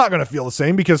 it's not going to feel the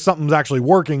same because something's actually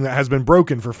working that has been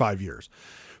broken for 5 years.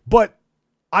 But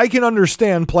I can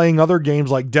understand playing other games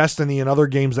like Destiny and other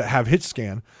games that have hit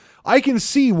scan. I can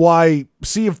see why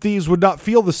Sea of Thieves would not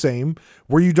feel the same,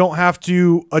 where you don't have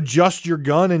to adjust your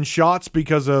gun and shots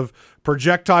because of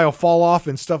projectile fall off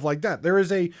and stuff like that. There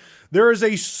is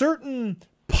a certain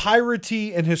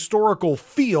piratey and historical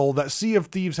feel that Sea of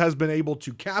Thieves has been able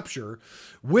to capture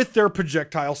with their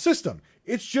projectile system.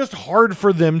 It's just hard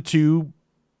for them to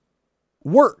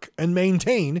work and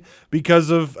maintain because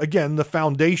of, again, the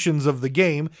foundations of the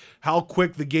game, how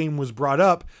quick the game was brought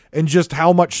up, and just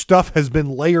how much stuff has been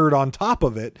layered on top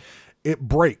of it. It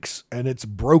breaks and it's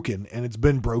broken, and it's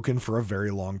been broken for a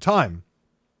very long time.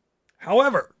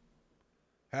 However,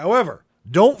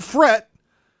 don't fret.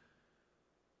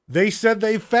 They said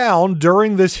they found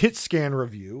during this hit scan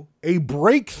review a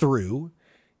breakthrough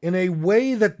in a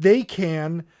way that they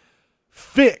can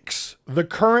fix the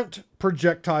current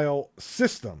projectile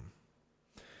system.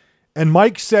 And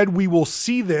Mike said we will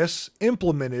see this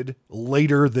implemented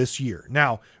later this year.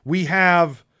 Now, we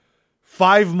have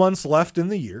 5 months left in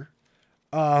the year.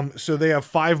 So they have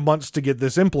 5 months to get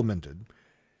this implemented.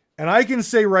 And I can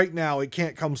say right now, it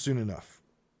can't come soon enough.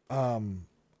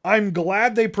 I'm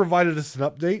glad they provided us an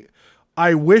update.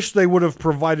 I wish they would have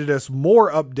provided us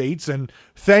more updates, and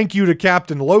thank you to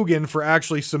Captain Logan for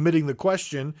actually submitting the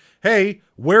question. Hey,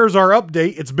 where's our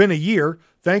update? It's been a year.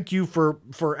 Thank you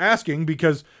for asking,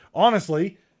 because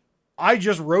honestly, I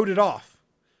just wrote it off.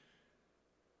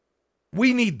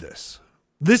 We need this.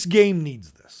 This game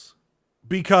needs this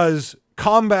because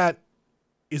combat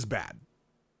is bad.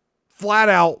 Flat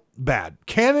out bad.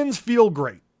 Cannons feel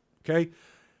great. Okay.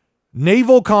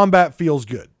 Naval combat feels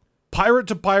good. Pirate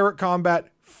to pirate combat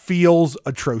feels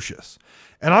atrocious.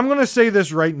 And I'm going to say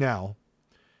this right now.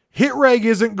 Hit reg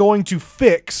isn't going to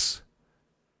fix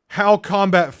how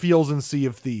combat feels in Sea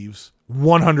of Thieves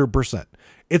 100%.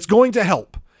 It's going to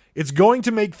help. It's going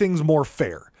to make things more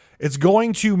fair. It's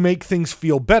going to make things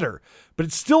feel better, but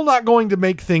it's still not going to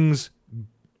make things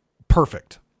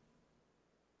perfect.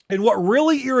 And what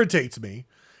really irritates me,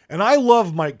 and I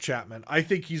love Mike Chapman. I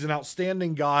think he's an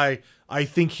outstanding guy. I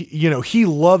think he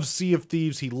loves Sea of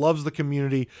Thieves. He loves the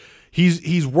community.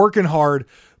 He's working hard.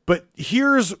 But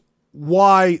here's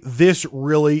why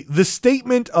the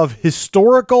statement of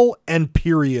historical and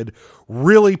period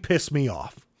really pissed me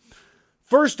off.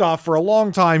 First off, for a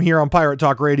long time here on Pirate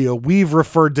Talk Radio, we've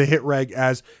referred to hit reg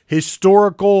as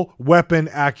historical weapon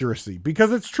accuracy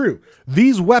because it's true.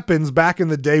 These weapons back in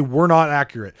the day were not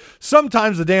accurate.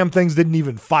 Sometimes the damn things didn't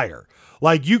even fire.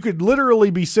 Like, you could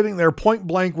literally be sitting there point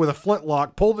blank with a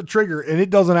flintlock, pull the trigger, and it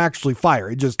doesn't actually fire.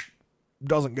 It just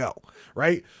doesn't go,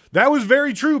 right? That was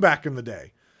very true back in the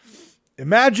day.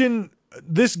 Imagine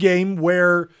this game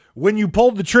where when you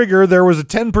pulled the trigger, there was a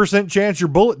 10% chance your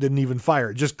bullet didn't even fire.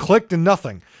 It just clicked and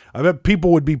nothing. I bet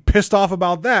people would be pissed off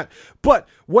about that. But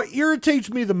what irritates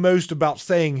me the most about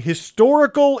saying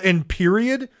historical and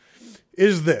period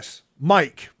is this.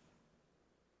 Mike,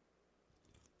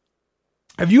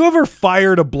 have you ever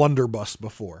fired a blunderbuss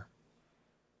before?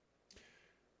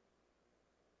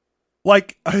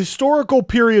 Like a historical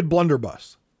period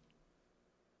blunderbuss.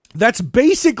 That's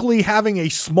basically having a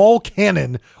small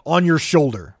cannon on your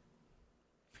shoulder.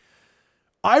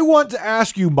 I want to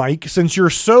ask you, Mike, since you're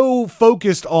so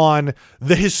focused on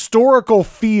the historical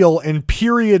feel and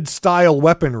period style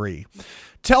weaponry,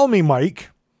 tell me, Mike,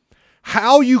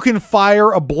 how you can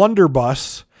fire a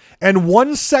blunderbuss and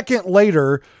 1 second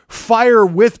later fire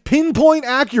with pinpoint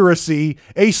accuracy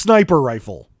a sniper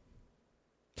rifle,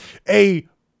 a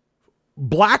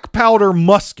black powder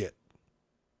musket.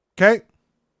 Okay?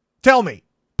 Tell me,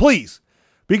 please,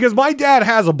 because my dad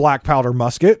has a black powder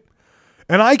musket,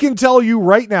 and I can tell you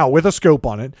right now with a scope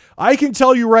on it, I can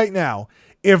tell you right now,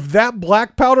 if that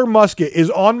black powder musket is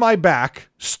on my back,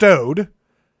 stowed,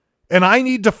 and I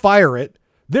need to fire it,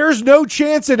 there's no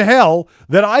chance in hell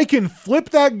that I can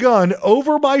flip that gun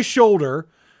over my shoulder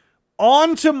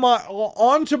onto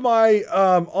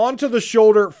the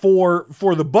shoulder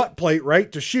for the butt plate,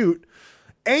 right, to shoot,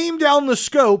 aim down the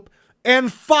scope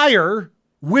and fire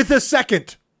with a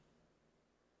second.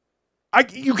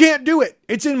 You can't do it.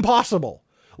 It's impossible.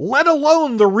 Let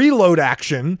alone the reload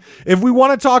action. If we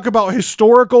want to talk about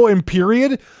historical and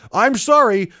period, I'm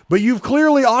sorry, but you've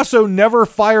clearly also never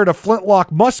fired a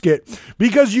flintlock musket,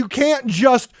 because you can't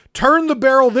just turn the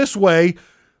barrel this way,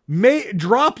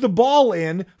 drop the ball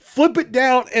in, flip it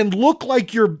down, and look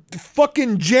like you're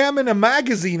fucking jamming a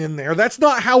magazine in there. That's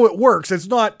not how it works. That's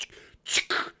not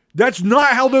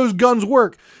how those guns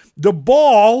work. The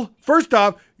ball, first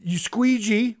off, you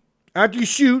squeegee after you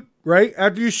shoot, right?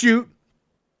 After you shoot,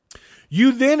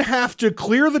 you then have to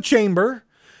clear the chamber.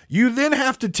 You then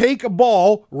have to take a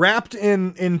ball wrapped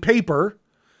in paper,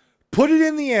 put it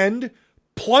in the end,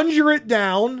 plunger it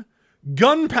down,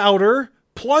 gunpowder,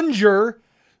 plunger.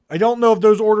 I don't know if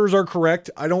those orders are correct.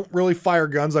 I don't really fire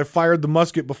guns. I fired the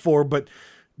musket before, but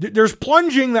there's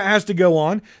plunging that has to go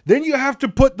on. Then you have to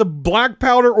put the black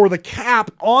powder or the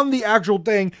cap on the actual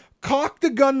thing, cock the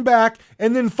gun back,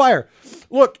 and then fire.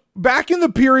 Look, back in the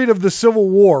period of the Civil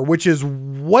War, which is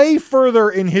way further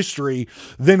in history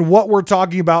than what we're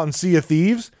talking about in Sea of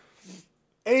Thieves,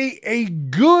 a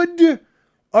good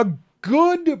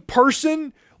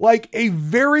person, like a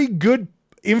very good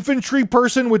infantry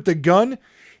person with the gun,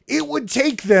 it would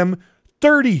take them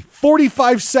 30,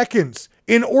 45 seconds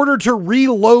in order to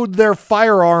reload their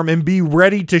firearm and be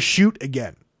ready to shoot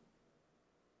again.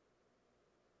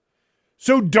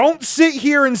 So don't sit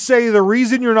here and say the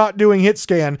reason you're not doing hit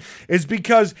scan is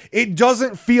because it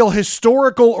doesn't feel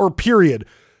historical or period.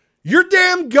 Your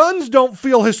damn guns don't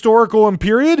feel historical and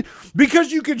period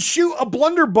because you can shoot a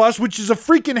blunderbuss, which is a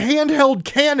freaking handheld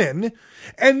cannon,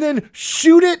 and then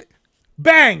shoot it,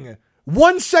 bang.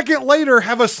 1 second later,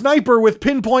 have a sniper with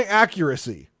pinpoint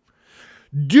accuracy.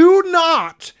 Do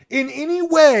not in any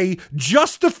way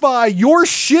justify your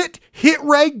shit hit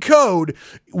reg code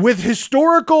with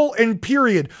historical and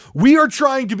period. We are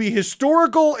trying to be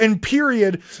historical and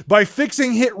period by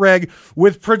fixing hit reg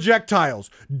with projectiles.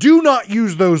 Do not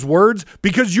use those words,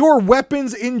 because your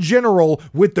weapons in general,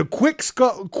 with the quick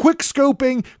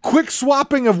scoping, quick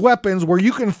swapping of weapons where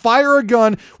you can fire a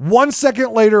gun, 1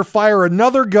 second later fire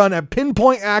another gun at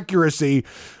pinpoint accuracy,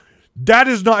 that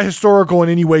is not historical in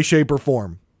any way, shape, or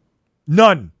form.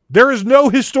 None. There is no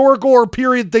historical or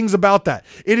period things about that.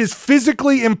 It is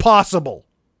physically impossible.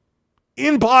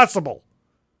 Impossible.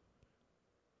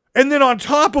 And then on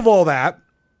top of all that,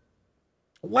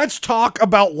 let's talk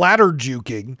about ladder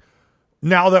juking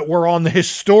now that we're on the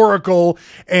historical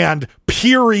and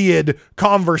period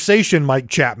conversation, Mike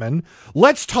Chapman.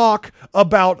 Let's talk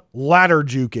about ladder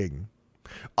juking.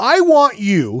 I want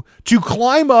you to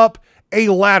climb up a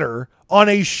ladder on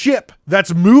a ship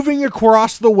that's moving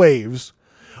across the waves.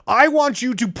 I want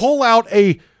you to pull out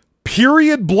a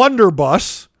period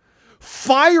blunderbuss,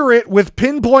 fire it with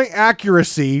pinpoint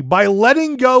accuracy by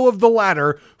letting go of the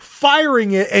ladder,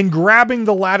 firing it and grabbing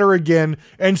the ladder again,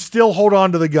 and still hold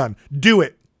on to the gun. Do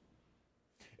it.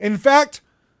 In fact,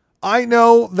 I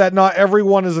know that not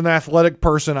everyone is an athletic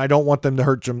person. I don't want them to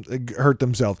hurt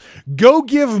themselves. Go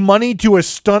give money to a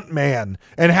stunt man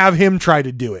and have him try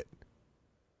to do it.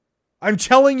 I'm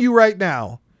telling you right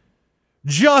now,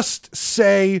 just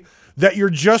say that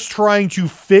you're just trying to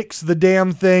fix the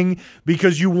damn thing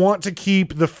because you want to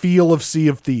keep the feel of Sea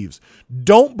of Thieves.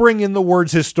 Don't bring in the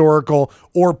words historical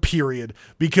or period,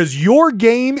 because your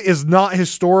game is not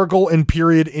historical and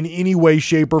period in any way,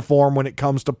 shape, or form when it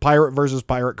comes to pirate versus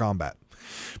pirate combat.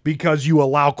 Because you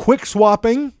allow quick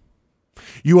swapping,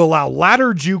 you allow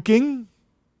ladder juking,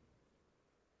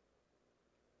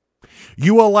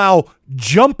 you allow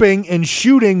jumping and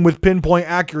shooting with pinpoint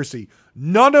accuracy.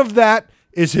 None of that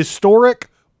is historic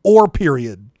or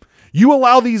period. You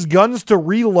allow these guns to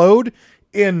reload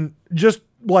in just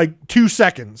like 2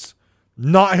 seconds.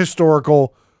 Not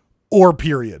historical or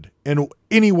period in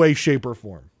any way, shape, or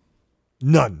form.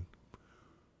 None.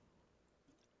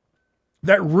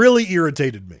 That really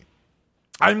irritated me.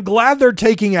 I'm glad they're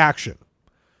taking action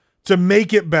to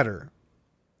make it better.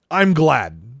 I'm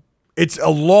glad. It's a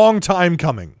long time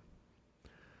coming.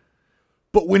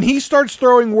 But when he starts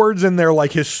throwing words in there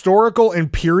like historical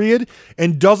and period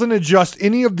and doesn't adjust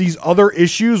any of these other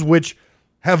issues which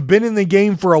have been in the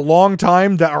game for a long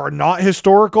time that are not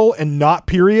historical and not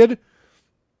period,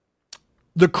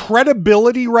 the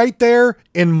credibility right there,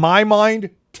 in my mind,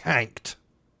 tanked.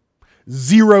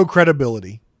 Zero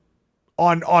credibility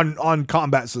on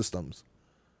combat systems.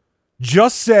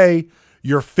 Just say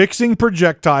you're fixing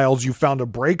projectiles, you found a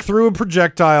breakthrough in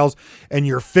projectiles, and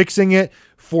you're fixing it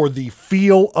for the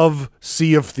feel of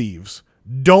Sea of Thieves.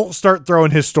 Don't start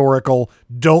throwing historical.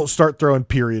 Don't start throwing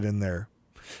period in there.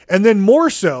 And then more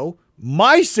so,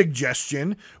 my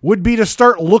suggestion would be to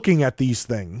start looking at these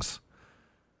things.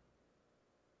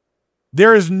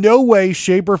 There is no way,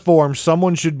 shape, or form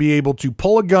someone should be able to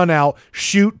pull a gun out,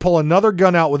 shoot, pull another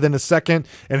gun out within a second,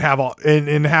 and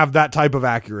have that type of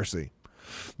accuracy.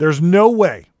 There's no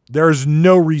way. There's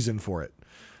no reason for it.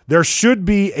 There should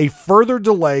be a further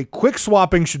delay. Quick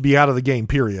swapping should be out of the game,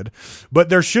 period. But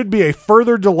there should be a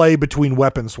further delay between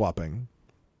weapon swapping.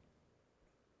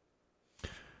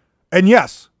 And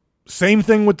yes, same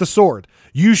thing with the sword.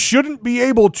 You shouldn't be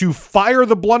able to fire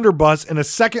the blunderbuss and a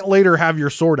second later have your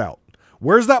sword out.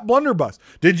 Where's that blunderbuss?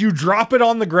 Did you drop it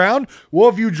on the ground? Well,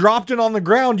 if you dropped it on the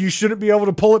ground, you shouldn't be able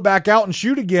to pull it back out and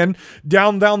shoot again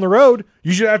down the road.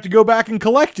 You should have to go back and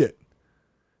collect it.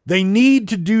 They need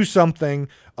to do something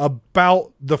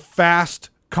about the fast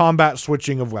combat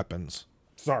switching of weapons.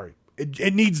 Sorry.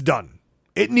 It needs done.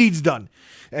 It needs done.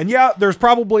 And yeah, there's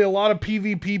probably a lot of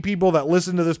PvP people that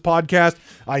listen to this podcast.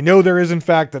 I know there is, in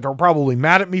fact, that are probably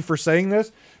mad at me for saying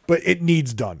this, but it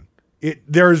needs done.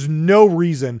 There's no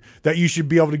reason that you should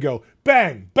be able to go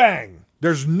bang, bang.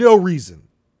 There's no reason.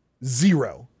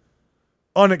 Zero.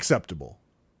 Unacceptable.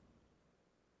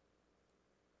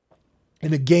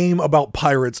 In a game about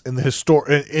pirates in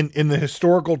the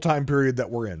historical time period that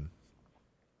we're in.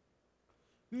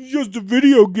 It's just a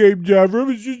video game,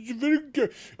 Javram. It's just a video game.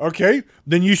 Okay,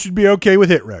 then you should be okay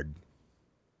with hit reg.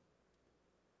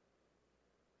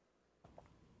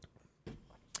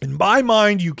 In my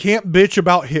mind, you can't bitch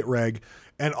about hit reg,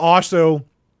 and also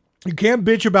you can't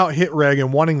bitch about hit reg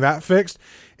and wanting that fixed,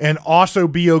 and also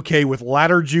be okay with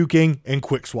ladder juking and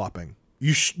quick swapping.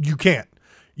 You can't.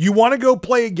 You want to go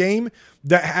play a game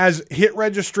that has hit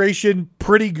registration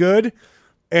pretty good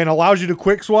and allows you to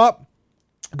quick swap?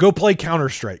 Go play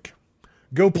Counter-Strike.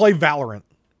 Go play Valorant.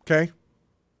 Okay?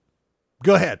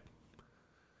 Go ahead.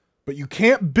 But you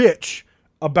can't bitch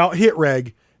about hit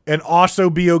reg and also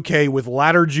be okay with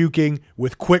ladder juking,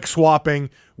 with quick swapping,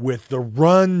 with the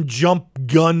run, jump,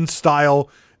 gun style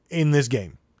in this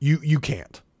game. You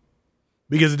can't.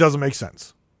 Because it doesn't make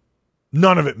sense.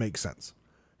 None of it makes sense.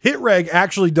 Hit reg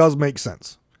actually does make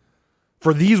sense.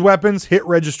 For these weapons, hit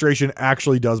registration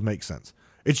actually does make sense.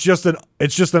 It's just an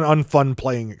unfun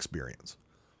playing experience.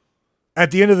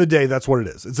 At the end of the day, that's what it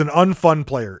is. It's an unfun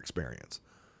player experience.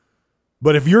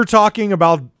 But if you're talking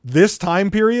about this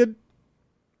time period,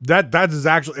 that is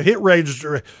actually hit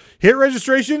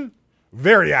registration,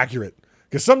 very accurate.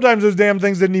 Because sometimes those damn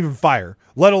things didn't even fire,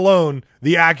 let alone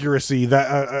the accuracy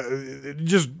that it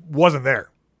just wasn't there.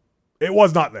 It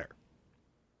was not there.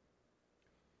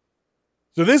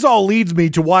 So this all leads me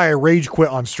to why I rage quit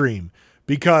on stream,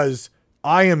 because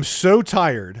I am so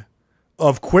tired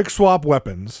of quick swap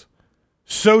weapons,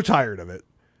 so tired of it.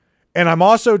 And I'm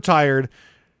also tired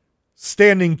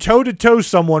standing toe to toe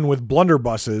someone with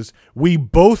blunderbusses. We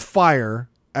both fire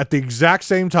at the exact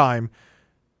same time.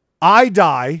 I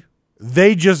die.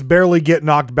 They just barely get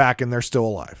knocked back and they're still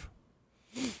alive.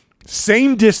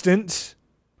 Same distance,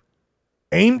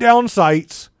 aim down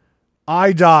sights.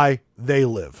 I die. They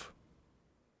live.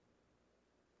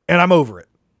 And I'm over it.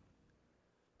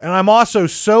 And I'm also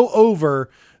so over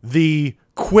the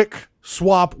quick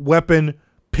swap weapon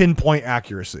pinpoint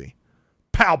accuracy.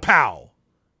 Pow, pow.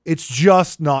 It's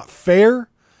just not fair.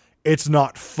 It's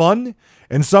not fun.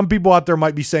 And some people out there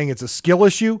might be saying it's a skill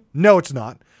issue. No, it's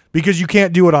not. Because you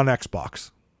can't do it on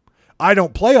Xbox. I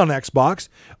don't play on Xbox.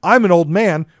 I'm an old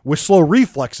man with slow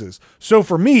reflexes. So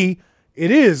for me,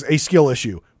 it is a skill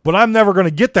issue. But I'm never going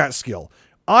to get that skill.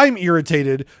 I'm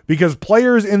irritated because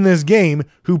players in this game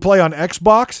who play on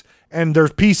Xbox and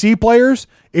there's PC players,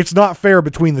 it's not fair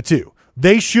between the two.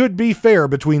 They should be fair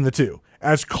between the two.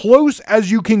 As close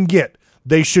as you can get.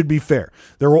 they should be fair.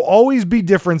 There will always be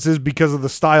differences because of the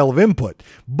style of input,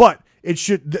 but it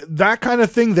should that kind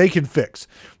of thing they can fix.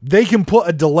 They can put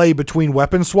a delay between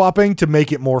weapon swapping to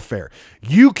make it more fair.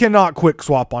 You cannot quick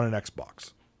swap on an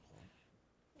Xbox.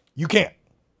 You can't.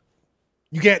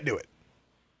 You can't do it.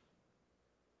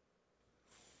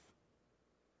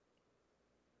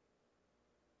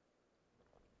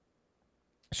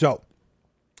 So,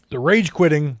 the rage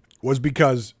quitting was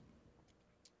because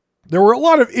there were a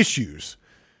lot of issues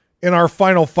in our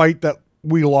final fight that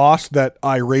we lost that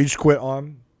I rage quit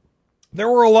on. There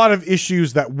were a lot of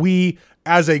issues that we,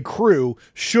 as a crew,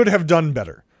 should have done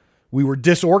better. We were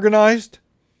disorganized,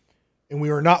 and we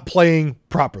were not playing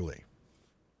properly.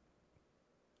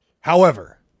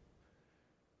 However,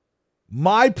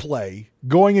 my play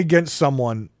going against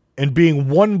someone and being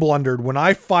one blundered when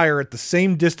I fire at the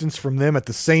same distance from them at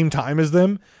the same time as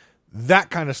them, that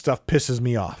kind of stuff pisses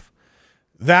me off.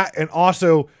 That, and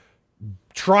also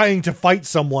trying to fight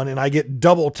someone and I get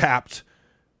double tapped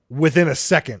within a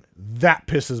second, that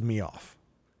pisses me off.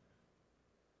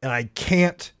 And I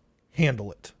can't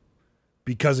handle it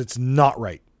because it's not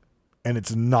right and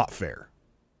it's not fair.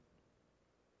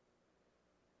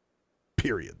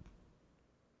 Period.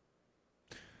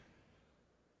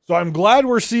 So I'm glad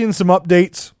we're seeing some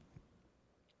updates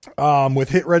with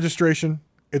hit registration.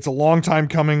 It's a long time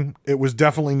coming. It was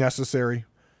definitely necessary.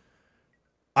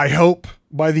 I hope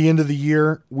by the end of the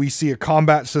year we see a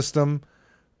combat system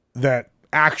that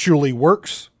actually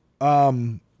works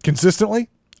consistently.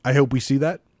 I hope we see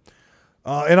that.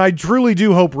 And I truly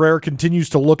do hope Rare continues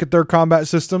to look at their combat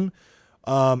system.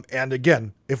 And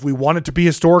again, if we want it to be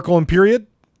historical and period,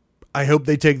 I hope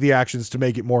they take the actions to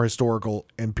make it more historical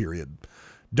and period.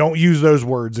 Don't use those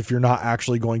words if you're not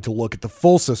actually going to look at the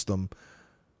full system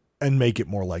and make it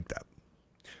more like that.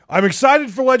 I'm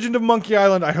excited for Legend of Monkey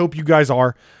Island. I hope you guys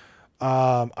are.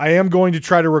 I am going to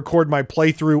try to record my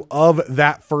playthrough of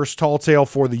that first Tall Tale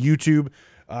for the YouTube.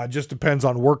 Just depends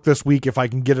on work this week if I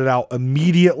can get it out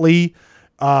immediately.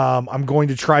 I'm going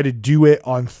to try to do it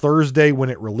on Thursday when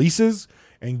it releases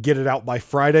and get it out by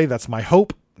Friday. That's my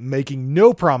hope. Making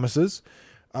no promises.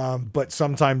 But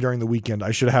sometime during the weekend,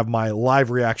 I should have my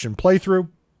live reaction playthrough,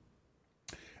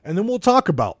 and then we'll talk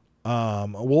about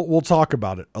we'll talk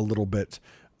about it a little bit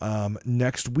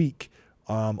next week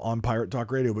on Pirate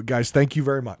Talk Radio. But guys, thank you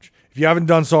very much. If you haven't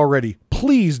done so already,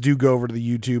 please do go over to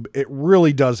the YouTube. It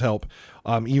really does help.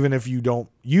 Even if you don't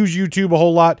use YouTube a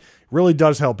whole lot, it really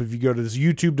does help if you go to this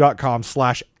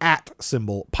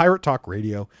youtube.com/@ Pirate Talk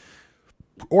Radio,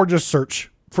 or just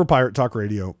search for Pirate Talk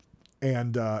Radio.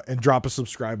 And drop a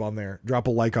subscribe on there. Drop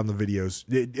a like on the videos.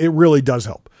 It really does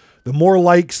help. The more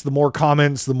likes, the more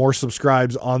comments, the more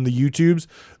subscribes on the YouTubes,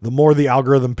 the more the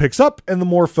algorithm picks up and the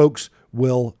more folks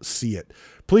will see it.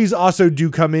 Please also do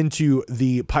come into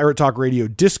the Pirate Talk Radio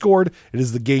Discord. It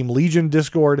is the Game Legion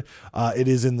Discord. It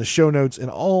is in the show notes, and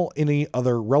any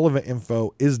other relevant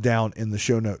info is down in the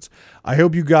show notes. I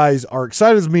hope you guys are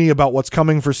excited as me about what's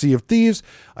coming for Sea of Thieves.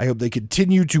 I hope they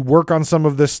continue to work on some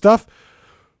of this stuff.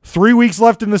 3 weeks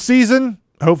left in the season.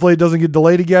 Hopefully it doesn't get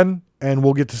delayed again, and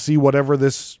we'll get to see whatever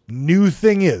this new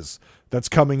thing is that's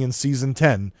coming in season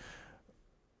 10.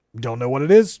 Don't know what it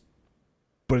is,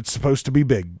 but it's supposed to be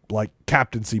big, like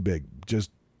captaincy big. Just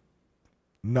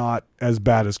not as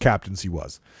bad as captaincy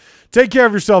was. Take care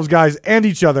of yourselves, guys, and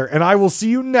each other, and I will see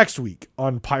you next week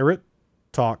on Pirate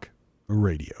Talk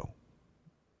Radio.